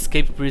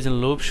escape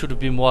prison loop should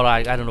be more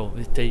like, I don't know,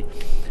 if they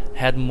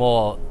had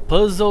more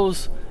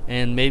puzzles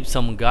and maybe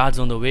some guards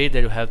on the way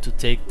that you have to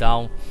take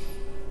down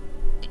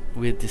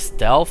with the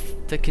stealth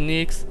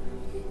techniques.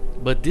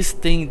 But this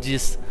thing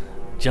just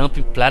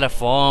jumping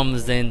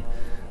platforms, and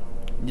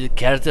the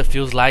character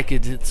feels like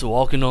it's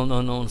walking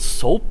on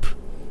soap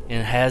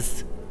and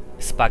has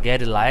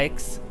spaghetti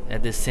legs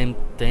at the same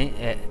thing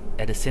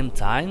at the same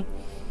time.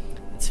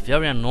 It's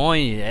very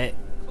annoying,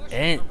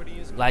 and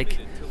like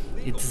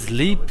it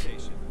sleep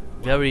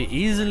very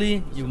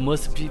easily. You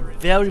must be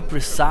very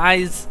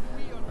precise.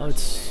 Oh,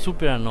 it's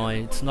super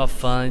annoying. It's not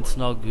fun. It's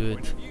not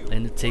good,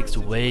 and it takes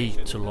way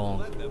too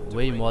long.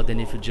 Way more than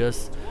if you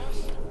just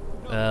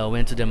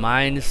went to the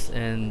mines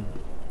and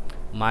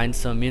mined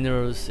some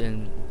minerals,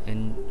 and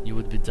you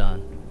would be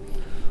done.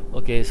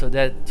 Okay, so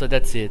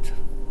that's it.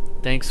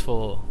 Thanks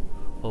for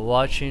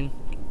watching.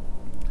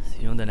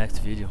 See you on the next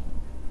video.